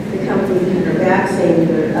had the company turn their back saying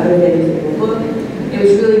the other venues in the book. It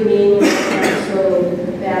was really mainly so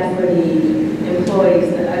bad for the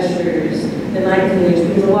employees, the ushers, the night cleaners,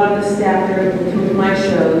 because a lot of the staff that who come to my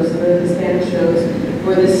shows, the Spanish shows,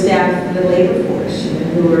 were the staff, the labor force,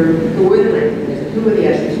 who were the night cleaners, who were the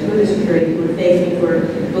ushers, who were the security, who were thanking for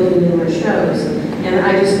booking numerous shows. And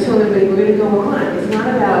I just told everybody, we're going to go on. It's not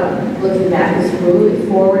about looking back, it's moving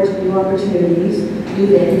forward to new opportunities, new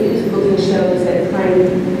venues, booking shows at prime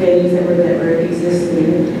venues that were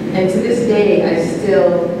existing. And to this day, I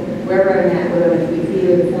still, wherever I'm at, whether I'm at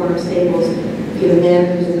theater, the Forum, Staples, a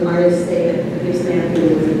man who's an artist, stay at the biggest man who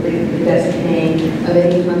was the best paying of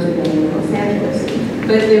any concert venue in Los Angeles.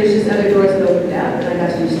 But there's just other doors that opened up, and I got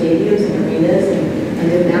to do stadiums and arenas and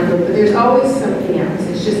different outdoors. But there's always something else.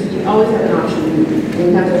 It's just, you always have an option, and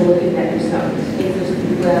you have to look at that yourself. Take those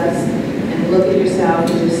deep breaths and look at yourself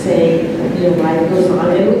and just say, life goes on.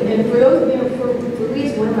 And for those, for at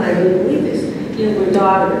least women, I really believe this. We're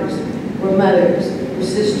daughters, we're mothers, we're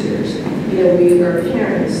sisters, we are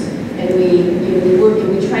parents. And we work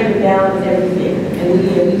and we try to balance everything. And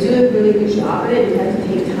we do a really good job at it. We have to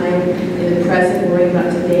take time in the present and worry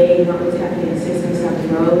about today, not what's happening in 6 months down the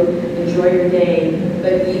road. Enjoy your day.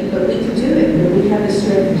 But we can do it. We have the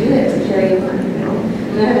strength to do that, to carry on,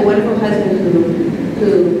 And I have a wonderful husband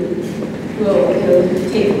who will,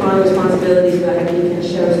 take on responsibilities about having weekend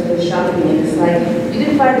shows and shopping. And it's like, you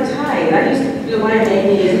didn't buy the tie. I used to buy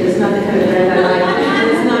mayonnaise, and it's not the kind of brand I like. And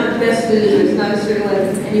it's not best food, it's not a certain one.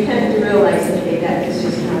 And you kind of have to realize, okay, that is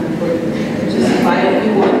just not important. Just buy what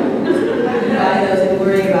you want. Buy those and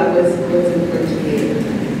worry about what's important to you.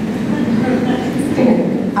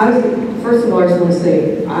 First of all, I just want to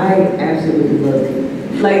say, I absolutely love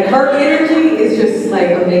it. Like, her energy is just,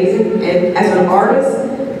 amazing. And as an artist,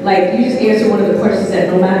 you just answer one of the questions that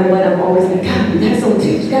no matter what, I'm always like, God, you got something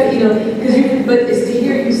to, but it's to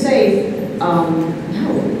hear you say, no,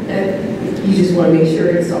 you just want to make sure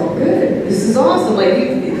it's all good. This is awesome.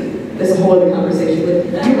 That's a whole other conversation,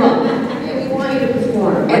 but you're wrong. Yeah, we want you to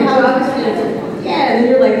perform. And how yeah, and then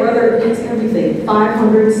you're like, whether it's everything,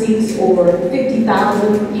 500 seats or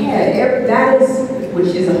 50,000, that is, which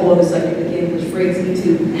is a whole other subject again, which brings me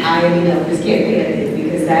to, just can't pay anything,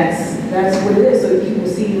 because that's what it is, so people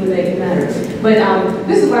see you and they can matter. But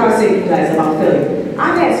this is what I would say to you guys about failure.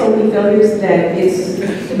 I've had so many failures that it's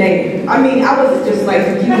negative. I was just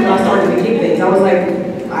confused when I started to kick things. I was like,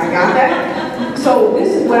 I got that? So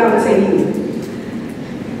this is what I would say to you.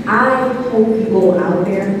 I hope you go out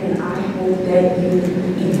there, and I hope that you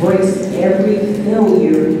embrace every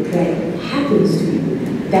failure that happens to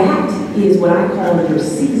you. That is what I call your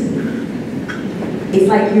season. It's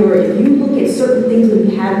like if you look at certain things when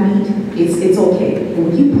you have meat, it's okay. But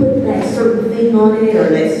when you put that certain thing on it, or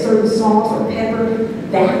that certain sauce or pepper,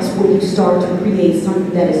 that's when you start to create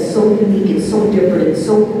something that is so unique and so different and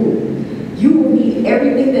so cool. You will need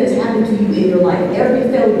everything that has happened to you in your life, every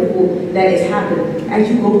failure that has happened as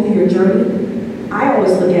you go through your journey. I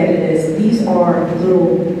always look at it as these are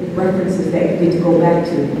little references that you get to go back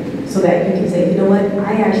to, so that you can say, you know what,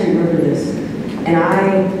 I actually remember this, and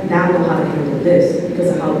I now know how to handle this because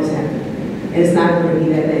of how this happened. And it's not going to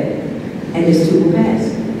be that bad. And this too will pass.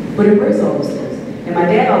 But embrace all those things. And my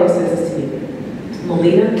dad always says this to me,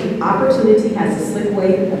 Malina, opportunity has a slick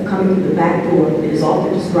way of coming through the back door and is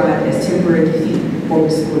often described as temporary defeat or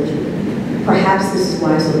misfortune. Perhaps this is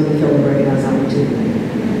why so many fail to recognize opportunity.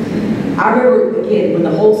 I remember, again, when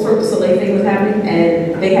the whole Cirque du Soleil thing was happening,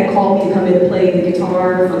 and they had called me to come in and play the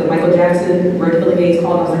guitar for the Michael Jackson, Red Philly Gates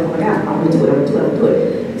called, I was like, oh my God, I'm gonna do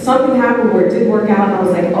it. something happened where it didn't work out, and I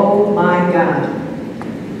was like, oh my God.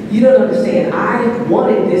 You don't understand. I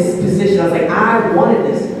wanted this position. I was like, I wanted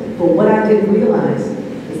this. But what I didn't realize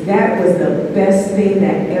is that was the best thing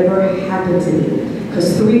that ever happened to me.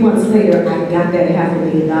 Because 3 months later, I got that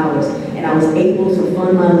 $500,000, and I was able to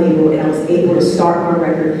fund my label, and I was able to start my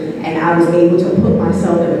record, and I was able to put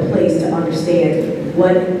myself in a place to understand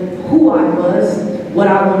who I was, what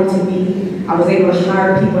I wanted to be. I was able to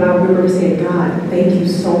hire people, and I remember saying, God, thank you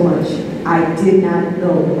so much. I did not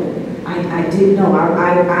know. I didn't know.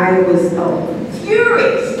 I was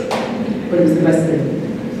furious, but it was the best thing.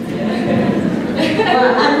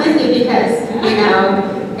 Well, I'm with you because, you know,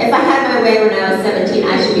 if I had my way when I was 17, I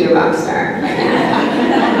should be a rock star right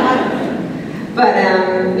now. But,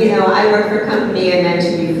 you know, I work for a company I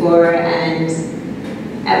mentioned before, and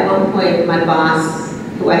at one point my boss,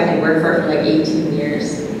 who I had worked for like 18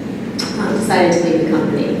 years, decided to leave the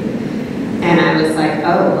company. And I was like,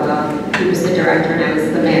 oh, well, he was the director and I was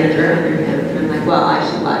the manager under him. And I'm like, well, I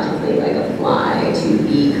should logically like apply to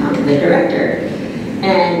become the director.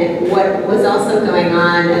 And what was also going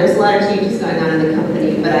on, there was a lot of changes going on in the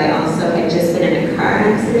company, but I also had just been in a car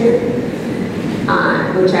accident,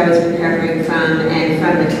 which I was recovering from. And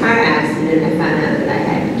from the car accident, I found out that I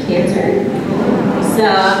had cancer. So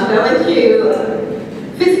I'm going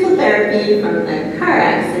through physical therapy from the car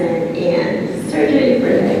accident and surgery for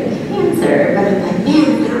the cancer, but I'm like, man,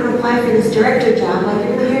 if I don't apply for this director job, like,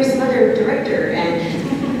 I'm gonna hire some other director,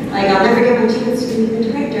 and like, I'll never get my chance to be the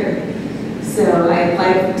director. So I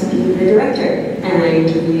applied to be the director, and I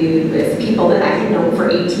interviewed with people that I had known for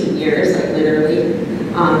 18 years, like literally,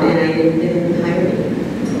 and they didn't hire me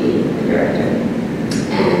to be the director.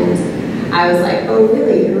 And I was like, oh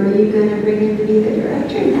really, who are you gonna bring in to be the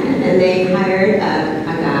director then? And they hired a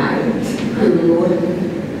guy who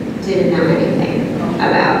didn't know anything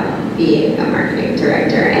about being a marketing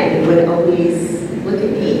director and would always look at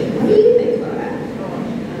me, what do you think, Laura?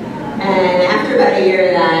 And after about a year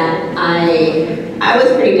of that, I was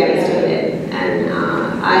pretty devastated, and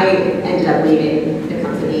I ended up leaving the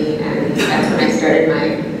company, and that's when I started my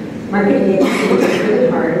marketing agency. It was really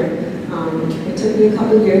hard. It took me a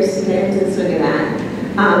couple of years to get into the swing of that.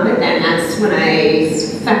 But then that's when I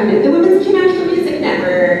founded the Women's International Music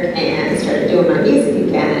Network and started doing my music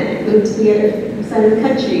again, and moved to the other side of the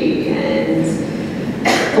country and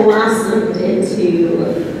blossomed into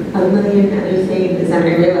a million other things. And I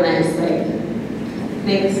realized, like,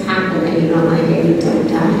 things happen and you don't like it, you don't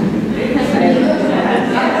die. Like,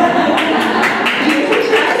 you can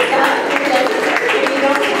try stuff and you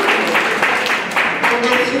don't die. And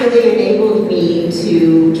that's really enabled me to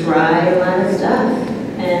try a lot of stuff.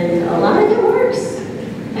 And a lot of it works.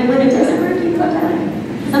 And when it doesn't work, you don't die.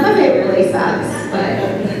 Some of it really sucks, but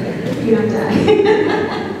you don't die.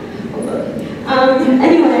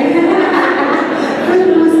 Anyway, for the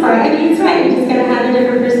most part, I mean, it's right. You just gotta have a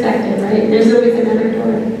different perspective, right? There's always another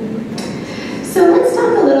door. So let's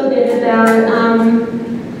talk a little bit about,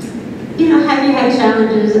 you know, have you had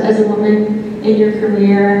challenges as a woman in your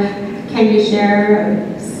career? Can you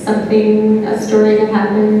share something, a story that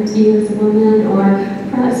happened to you as a woman, or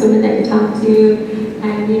perhaps women that you talked to,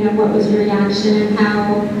 and you know, what was your reaction, and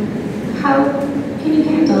how can you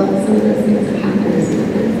handle some of those things that happen as a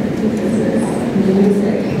woman in business,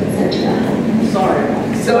 music, etc.? Sorry.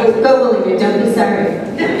 So go, Malina, don't be sorry.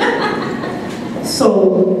 So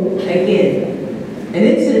again, an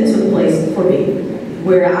incident took place for me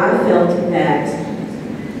where I felt that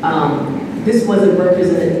this wasn't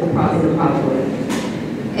represented in the proper way.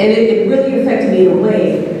 And it really affected me in a way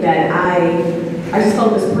that I just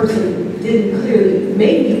felt this person didn't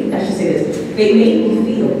clearly, I should say this, they made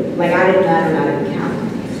me feel like I didn't matter and I didn't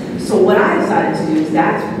count. So what I decided to do is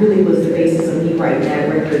that really was the basis of me writing that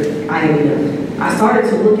record, I Am Enough. I started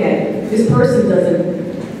to look at, this person doesn't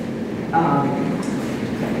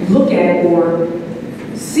look at or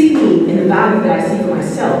see me in the value that I see for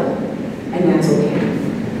myself, and that's okay.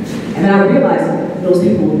 And then I realized those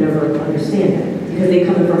people will never understand that because they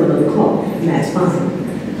come from another cloth, and that's fine.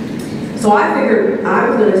 So I figured I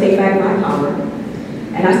was going to take back my power,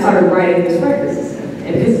 and I started writing this record.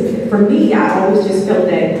 And because for me, I always just felt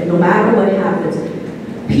that no matter what happens,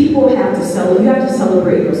 people have to celebrate. You have to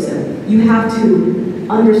celebrate yourself. You have to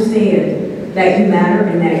understand that you matter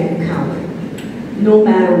and that you count, no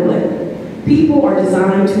matter what. People are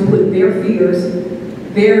designed to put their fears,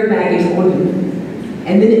 their baggage on you,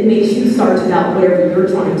 and then it makes you start to doubt whatever you're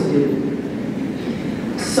trying to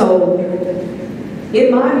do. So, in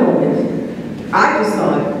my moment, I just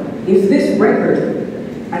thought, if this record,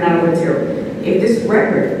 and I don't want to tell, if this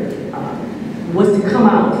record was to come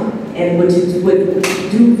out and and would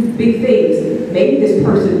do big things, maybe this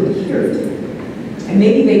person would hear it. And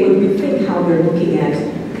maybe they would rethink how they're looking at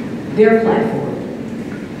their platform.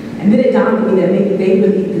 And then it dawned on me that maybe they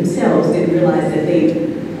really themselves didn't realize that they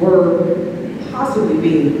were possibly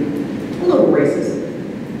being a little racist.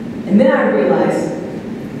 And then I realized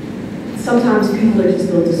sometimes people are just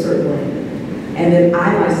built a certain way. And then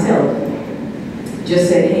I myself just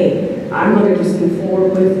said, hey, I'm going to just move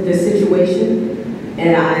forward with this situation.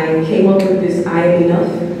 And I came up with this I am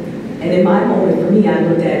enough. And in my moment, for me, I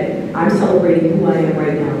looked at, I'm celebrating who I am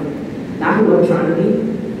right now. Not who I'm trying to be,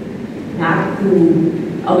 not who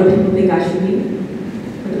other people think I should be,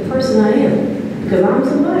 but the person I am, because I'm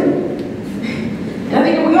somebody. And I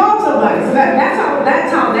think we all somebody, so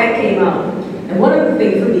that's how that came out. And one other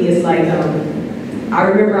thing for me is like, I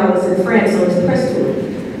remember I was in France on this press tour,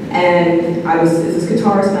 and it's this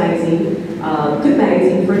guitarist magazine, good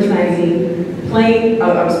magazine, French magazine,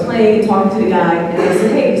 I was playing and talking to the guy, and I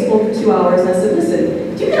said, hey, we spoke for 2 hours, and I said,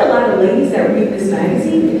 listen, do you get a lot of ladies that read this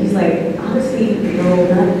magazine? And he's like, honestly, no,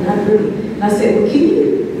 not really. And I said, well, can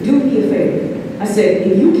you do me a favor? I said,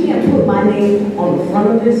 if you can't put my name on the front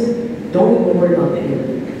of this, don't even worry about that.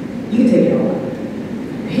 You can take it all out.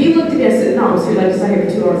 He looked at me and said, no, I'm serious, I just sat here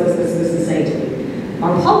for 2 hours, that's insane to me.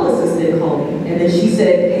 My publicist then called me, and then she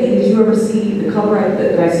said, hey, did you ever see the cover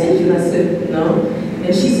that I sent you? And I said, no.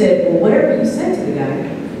 And she said, well, whatever you sent to the guy,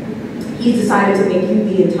 he decided to make you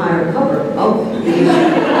the entire cover of the issue.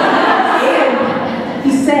 And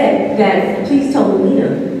he said that, please tell Malina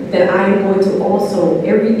that I am going to also,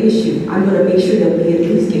 every issue, I'm going to make sure that we at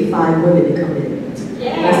least get 5 women to come in.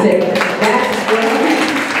 Yeah. And I said, that's what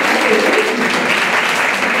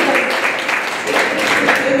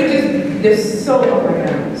there's so, oh my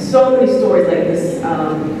God, so many stories like this.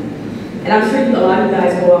 And I'm sure a lot of you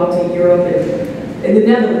guys go out to Europe and in the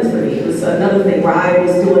Netherlands for me. It was another thing where I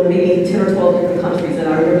was doing maybe 10 or 12 different countries, and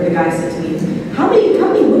I remember the guy said to me, how many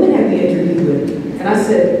women have you interviewed with? And I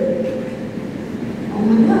said, oh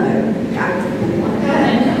my God,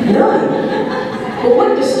 none. But what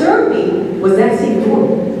disturbed me was that seemed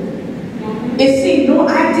normal. It seemed normal.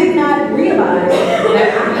 I did not realize that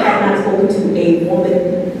I had not spoken to a woman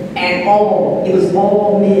at all. It was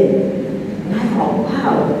all men. And I thought,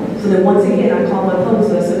 wow. So then once again, I called my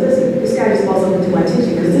publicist and I said, listen, this guy just brought something to my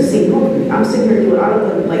attention because this seemed normal to me. I'm sitting here doing, I don't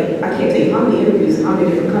know, like, I can't tell you how many interviews in how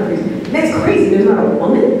many different countries. And that's crazy, there's not a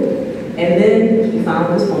woman. And then he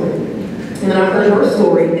found this woman. And then I heard her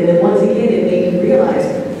story, and then once again, it made me realize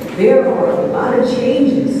there are a lot of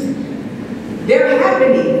changes. They're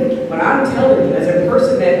happening, but I'm telling you, as a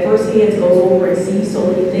person that firsthand goes over and sees so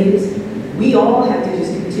many things, we all have to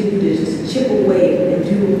just continue to just chip away and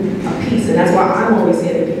do a piece. And that's why I'm always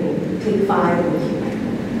saying to people, take 5 and keep it.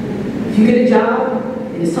 If you get a job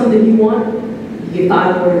and it's something you want, you get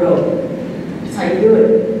 5 more to go. That's how you do it.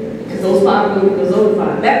 Because those 5 go goes over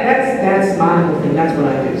 5. That's my whole thing. That's what I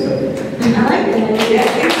do. So I like that. Yeah.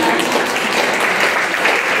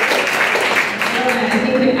 I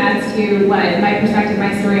think it adds to what my perspective,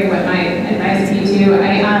 my story, what my advice to you too.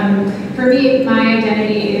 For me, my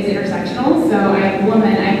identity is intersectional. So I'm a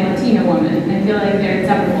woman, I'm a Latina woman. I feel like they're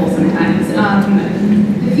inseparable sometimes.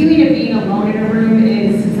 The feeling of being alone in a room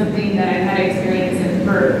is something that I've had experience in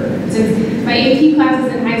since my AP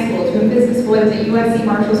classes in high school. To in business school, I was at USC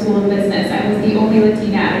Marshall School of Business. I was the only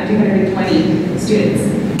Latina out of 220 students.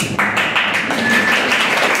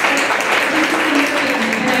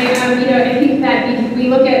 I think that we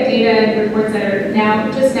look at data and reports that are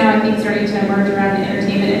just now, I think, starting to emerge around the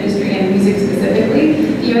entertainment industry and music specifically.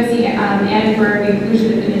 The USC Annenberg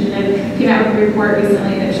Inclusion Initiative came out with a report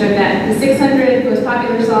recently that showed that the 600 most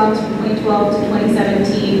popular songs from 2012 to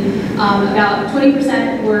 2017, about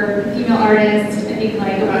 20% were female artists. I think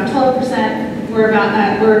like about 12% were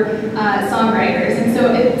songwriters, and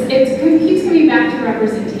so it keeps coming back to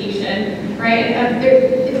representation, right?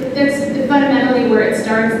 That's fundamentally where it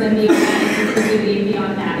starts, and then beyond that is inclusivity,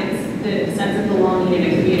 beyond that it's the sense of belonging in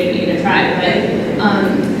a community, in a tribe. But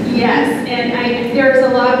yes, and there's a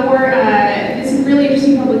lot more, some really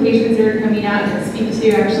interesting publications that are coming out that speak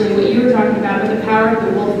to actually what you were talking about with the power of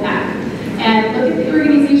the wolf pack. And look at the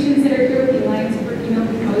organizations that are here with the Alliance for Female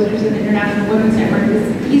Composers and the International Women's Network.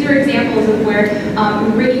 These are examples of where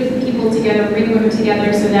we're bringing people together, bringing women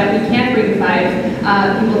together so that we can bring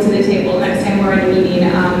 5 people to the table next time we're at a meeting,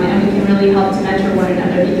 and we can really help to mentor one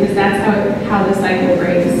another, because that's how the cycle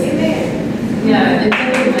breaks. Amen. Yeah,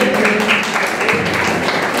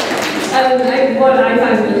 and what I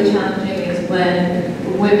find really challenging is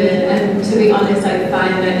when women, and to be honest, I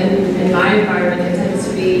find that in my environment it tends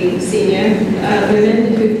to be senior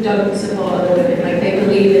women who don't support other women. Like, they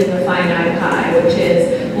believe in the finite pie, which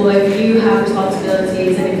is well, if you have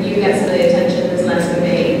responsibilities and if you get some of the attention, there's less for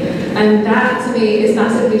me. And that to me is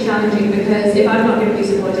massively challenging, because if I'm not going to be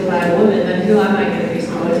supported by a woman, then who am I going to be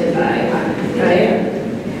supported by, right?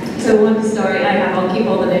 So one story I have, I'll keep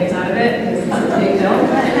all the names out of it because it's a big deal.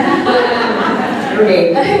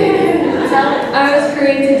 So I was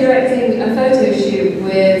creative directing a photo shoot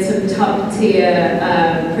with some top tier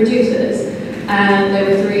producers, and there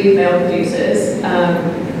were 3 male producers,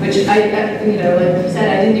 which I, like you said,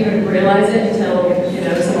 I didn't even realize it until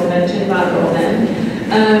someone mentioned about the woman.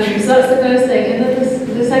 So that's the first thing, and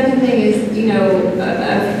then the second thing is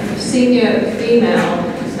a senior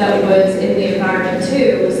female that was in the environment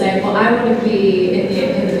too was saying, well, I want to be in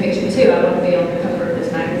the picture too. I want to be on the cover of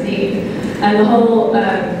this magazine. And the whole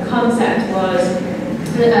concept was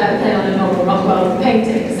played on a normal Rockwell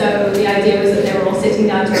painting. So the idea was that they were all sitting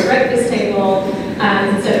down to a breakfast table,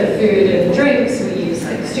 and instead of food and drinks, we used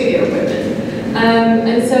like studio equipment.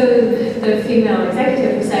 And so the female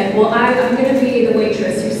executive was saying, well, I'm going to be the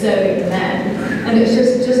waitress who's serving the men. And it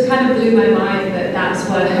just kind of blew my mind that that's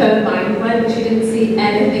what her mind went. She didn't see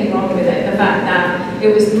anything wrong with it. The fact that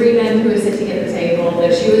it was 3 men who were sitting at the table,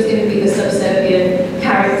 that she was going to be the subservient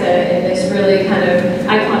character in this really kind of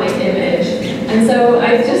iconic image. And so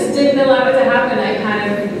I just didn't allow it to happen. I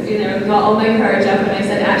kind of, got all my courage up, and I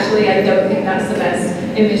said, actually, I don't think that's the best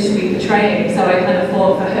image to be portraying. So I kind of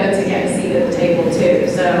fought for her to get a seat at the table too.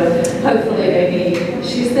 So hopefully maybe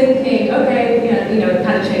she's thinking, okay,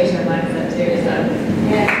 kind of changed her mindset too. So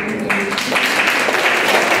yeah.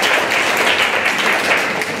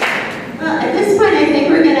 Well, at this point, I think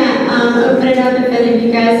we're gonna open it up if any of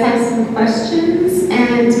you guys have some questions,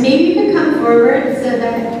 and maybe you can come forward so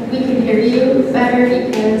that we can hear you better,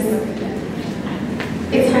 because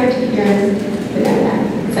it's hard to hear without that.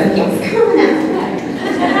 So yes, come on up.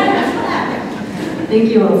 Thank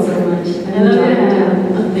you all so much.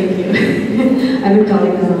 Thank you. I've been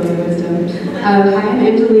calling that all my wisdom. Hi, I'm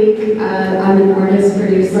Angelique. I'm an artist,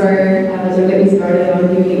 producer. Don't get me started on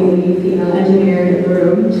being the only female engineer in the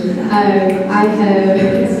room.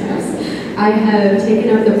 I have taken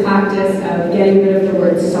up the practice of getting rid of the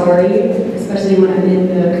word sorry, especially when I'm in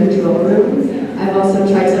the control room. I've also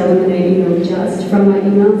tried to eliminate, just from my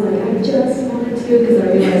emails. Like, I just wanted to, because I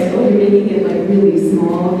realized, oh, you're making it like really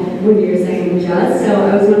small when you're saying just. So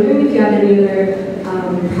I was wondering if you have any other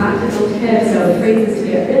practical tips or phrases to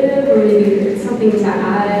get rid of, or maybe something to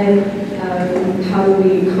add. How do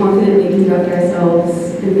we confidently conduct ourselves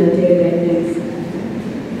in the day-to-day things?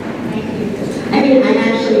 I mean, I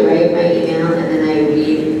actually write my email, and then I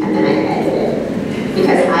read, and then I edit it,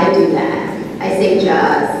 because I do that. I say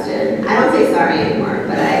just, and I don't say sorry anymore,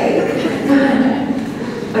 but I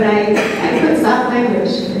put soft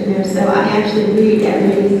language in there, so I actually read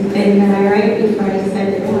everything that I write before I send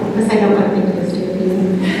it out, because I don't want things to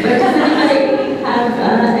be. But does anybody have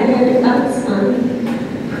any other thoughts on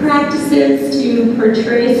practices to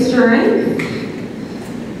portray strength?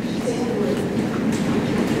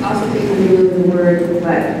 Also, people remove the word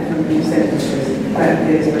 "but" from the sentences, but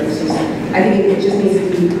this versus. I think it just needs to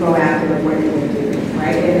be proactive of what you're going to do,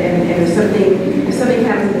 right? And if something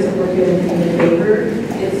happens that doesn't work in your favor,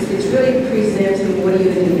 it's really presenting what are you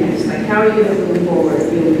going to do next? Like, how are you going to move forward?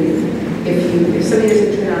 If something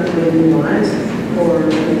doesn't turn out the way you want, or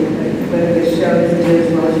whether the show doesn't do as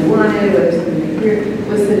well as you wanted, whether something here,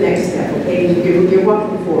 what's the next step? Okay, you're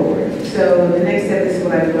walking forward. So the next step is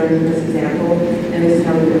what I've learned in this example, and this is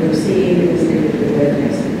how we're going to proceed, and this is going to be the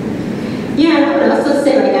next step. Yeah, and I would also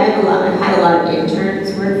say, like, I've had a lot of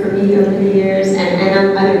interns work for me over the years,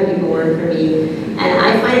 and other people work for me, and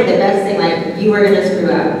I find it the best thing, like, you are going to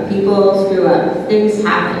screw up. People screw up. Things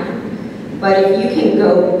happen. But if you can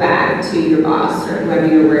go back to your boss or whoever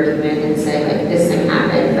you're working with and say, like, this thing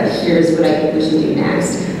happened, but here's what I think we should do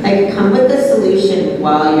next. Like, come with the solution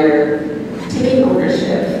while you're taking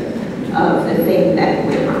ownership of the thing that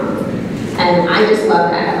went wrong. And I just love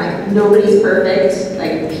that. I'm like, nobody's perfect.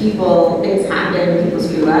 Like, things happen, people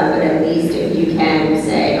screw up, but at least if you can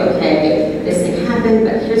say, okay, this thing happened,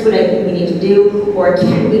 but here's what I think we need to do, or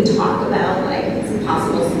can we talk about, like, some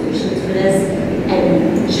possible solutions for this,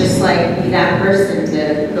 and just, like, be that person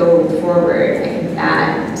to go forward. I think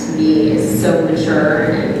that, to me, is so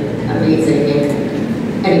mature and amazing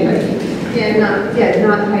in anybody.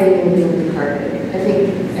 Not hiding anything with the carpet. I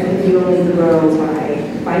think you only grow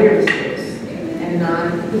by your mistakes, and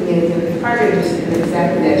not putting anything with the carpet, just doing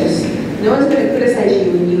exactly that. Just, no one's going to criticize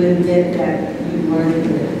you when you admit that you learned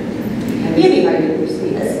from it.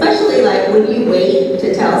 Especially, like, when you wait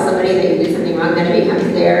to tell somebody that you did something wrong, then it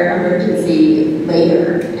becomes their emergency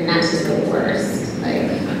later, and that's just the worst. Like,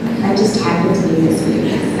 that just happened to me this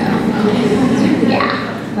week, so, yeah.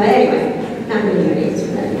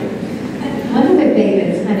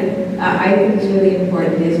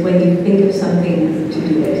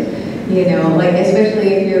 You know, like especially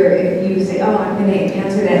if you say, oh, I'm going to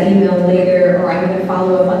answer that email later, or I'm going to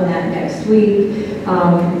follow up on that next week.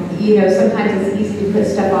 You know, sometimes it's easy to put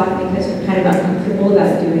stuff off because you're kind of uncomfortable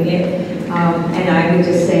about doing it. And I would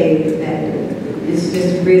just say that it's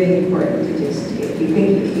just really important to just, if you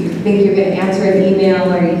think you're going to answer an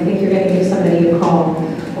email, or you think you're going to give somebody a call,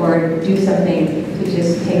 or do something, to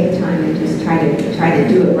just take the time and just try to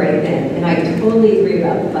do it right then. And I totally agree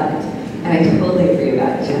about but, and I totally agree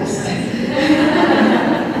about just.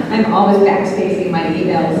 I'm always backspacing my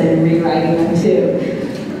emails and rewriting them too.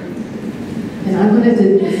 And I wanted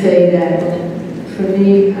to say that for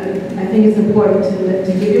me, I think it's important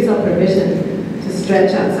to give yourself permission to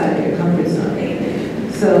stretch outside of your comfort zone.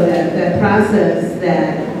 So that process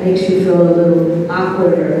that makes you feel a little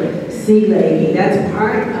awkward or sea leggy, that's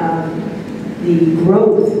part of the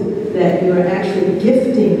growth that you're actually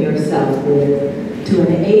gifting yourself with to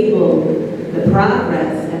enable the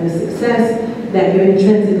progress and the success that you're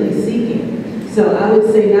intrinsically seeking. So I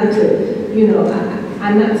would say not to, you know,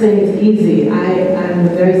 I'm not saying it's easy. I'm a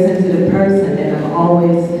very sensitive person, and I'm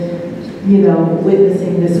always, you know,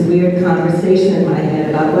 witnessing this weird conversation in my head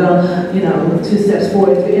about, well, you know, 2 steps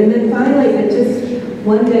forward, 3, and then finally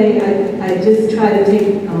one day I just try to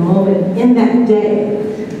take a moment in that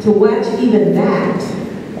day to watch even that,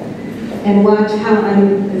 and watch how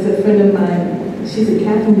as a friend of mine, she said,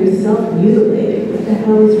 Kathryn, you're self-mutilating. What the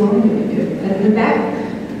hell is wrong with you? And that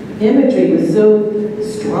imagery was so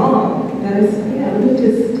strong that I was, yeah, let me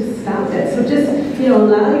just stop that. So just, you know,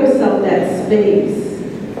 allow yourself that space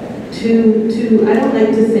to I don't like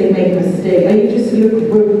to say make a mistake.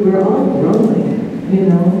 We're all growing, you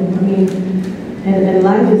know. I mean, and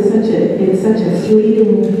life is such a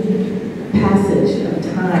fleeting passage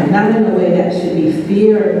of time. Not in a way that should be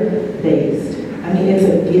fear-based. I mean, it's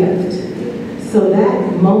a gift. So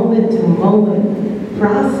that moment-to-moment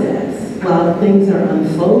process while things are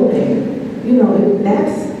unfolding, you know, that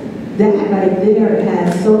right there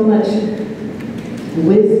has so much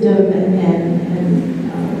wisdom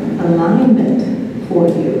and alignment for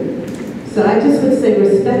you. So I just would say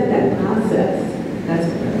respect that process. That's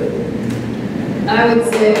what I would do. I would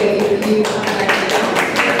say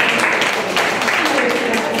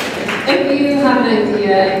if you have an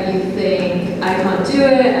idea and you think, I can't do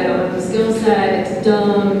it, I don't have the skill set, it's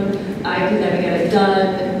dumb, I could never get it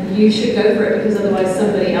done, you should go for it, because otherwise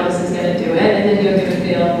somebody else is going to do it, and then you're going to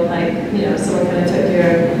feel like, you know, someone kind of took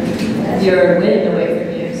your win away from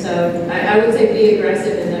you. So I would say be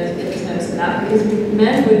aggressive in terms of that, because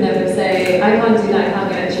men would never say, I can't do that, I can't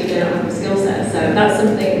get it cheap, I don't have the skill set. So that's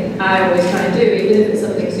something I always try to do, even if it's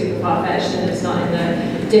something super far-fetched and it's not in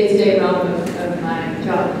the day-to-day realm of my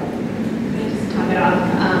job. Top it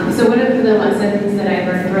off. So one of the lessons that I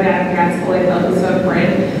learned right out of grad school I felt was so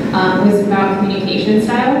important was about communication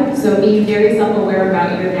style. So being very self-aware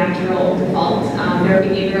about your natural default. There are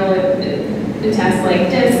behavioral tests like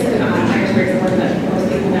DISC, Myers-Briggs, one that most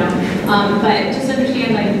people know. But just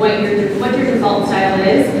understand like what your default style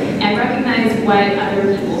is, and recognize what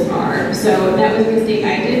other people's are. So that was a mistake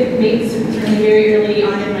I made certainly very early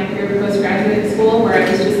on in my career postgraduate school, where I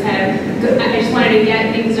was just I just wanted to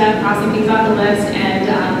get things done, crossing things off the list, and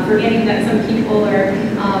forgetting that some people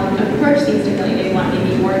approach things differently. They want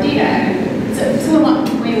maybe more data. So someone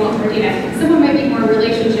might want more data. Someone might be more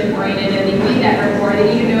relationship oriented, and they read that report,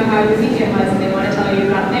 they need to know how your weekend was, and they want to tell you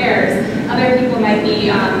about theirs. Other people might be,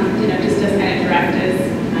 just as kind of direct as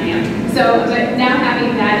I am. So, but now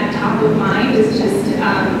having that top of mind has just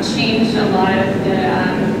changed a lot of the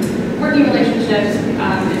working relationships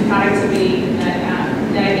and productivity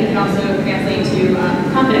that I think can also translate to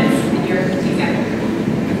confidence in your example.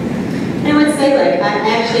 And I would say, like, I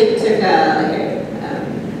actually took a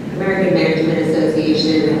American Management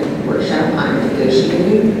Association workshop on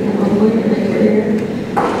negotiating at one point in my career.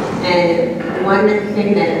 And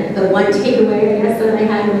the one takeaway, I guess, that I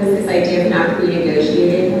had was this idea of not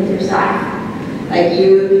pre-negotiating with yourself. Like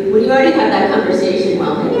when you already have that conversation,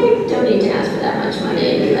 well, maybe I don't need to ask for that much money,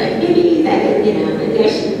 and be like, maybe that, maybe I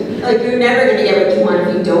should. Like, you're never going to get what you want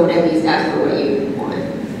if you don't at least ask for what you want.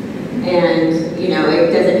 And,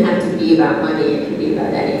 it doesn't have to be about money, it can be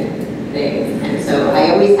about anything. And so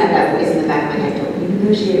I always have that voice in the back of my head, don't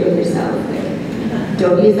negotiate with yourself. Like,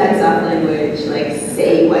 don't use that soft language, like,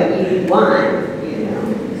 say what you want,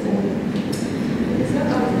 So. It's not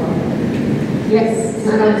always Yes. It's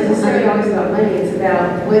not necessarily always about money, it's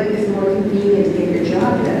about what is more convenient to get your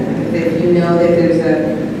job done. If you know that whether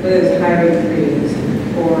there's hiring freeze,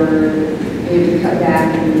 or you have to cut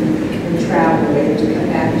back and travel, or you have to cut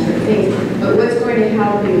back on certain things. But what's going to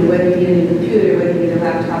help you, whether you need a new computer, whether you need a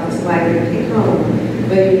laptop, a slider to take home,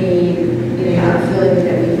 whether you need, you're not feeling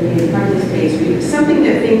that we need a parking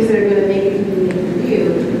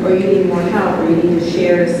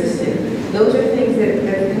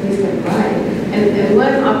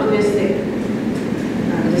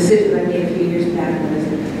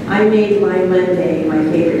I made my Monday my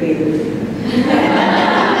favorite day of the week.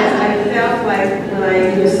 I felt like when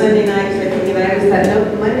I do a Sunday night, I always thought,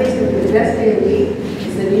 no, Monday's going to be the best day of the week.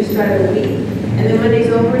 It's the new start of the week. And then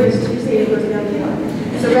Monday's over, it's Tuesday, it goes downhill.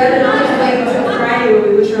 So rather than always waiting until Friday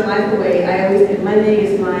where we wish our life away, I always think Monday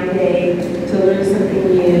is my day to learn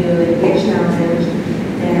something new and get challenged.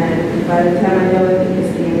 And by the time I know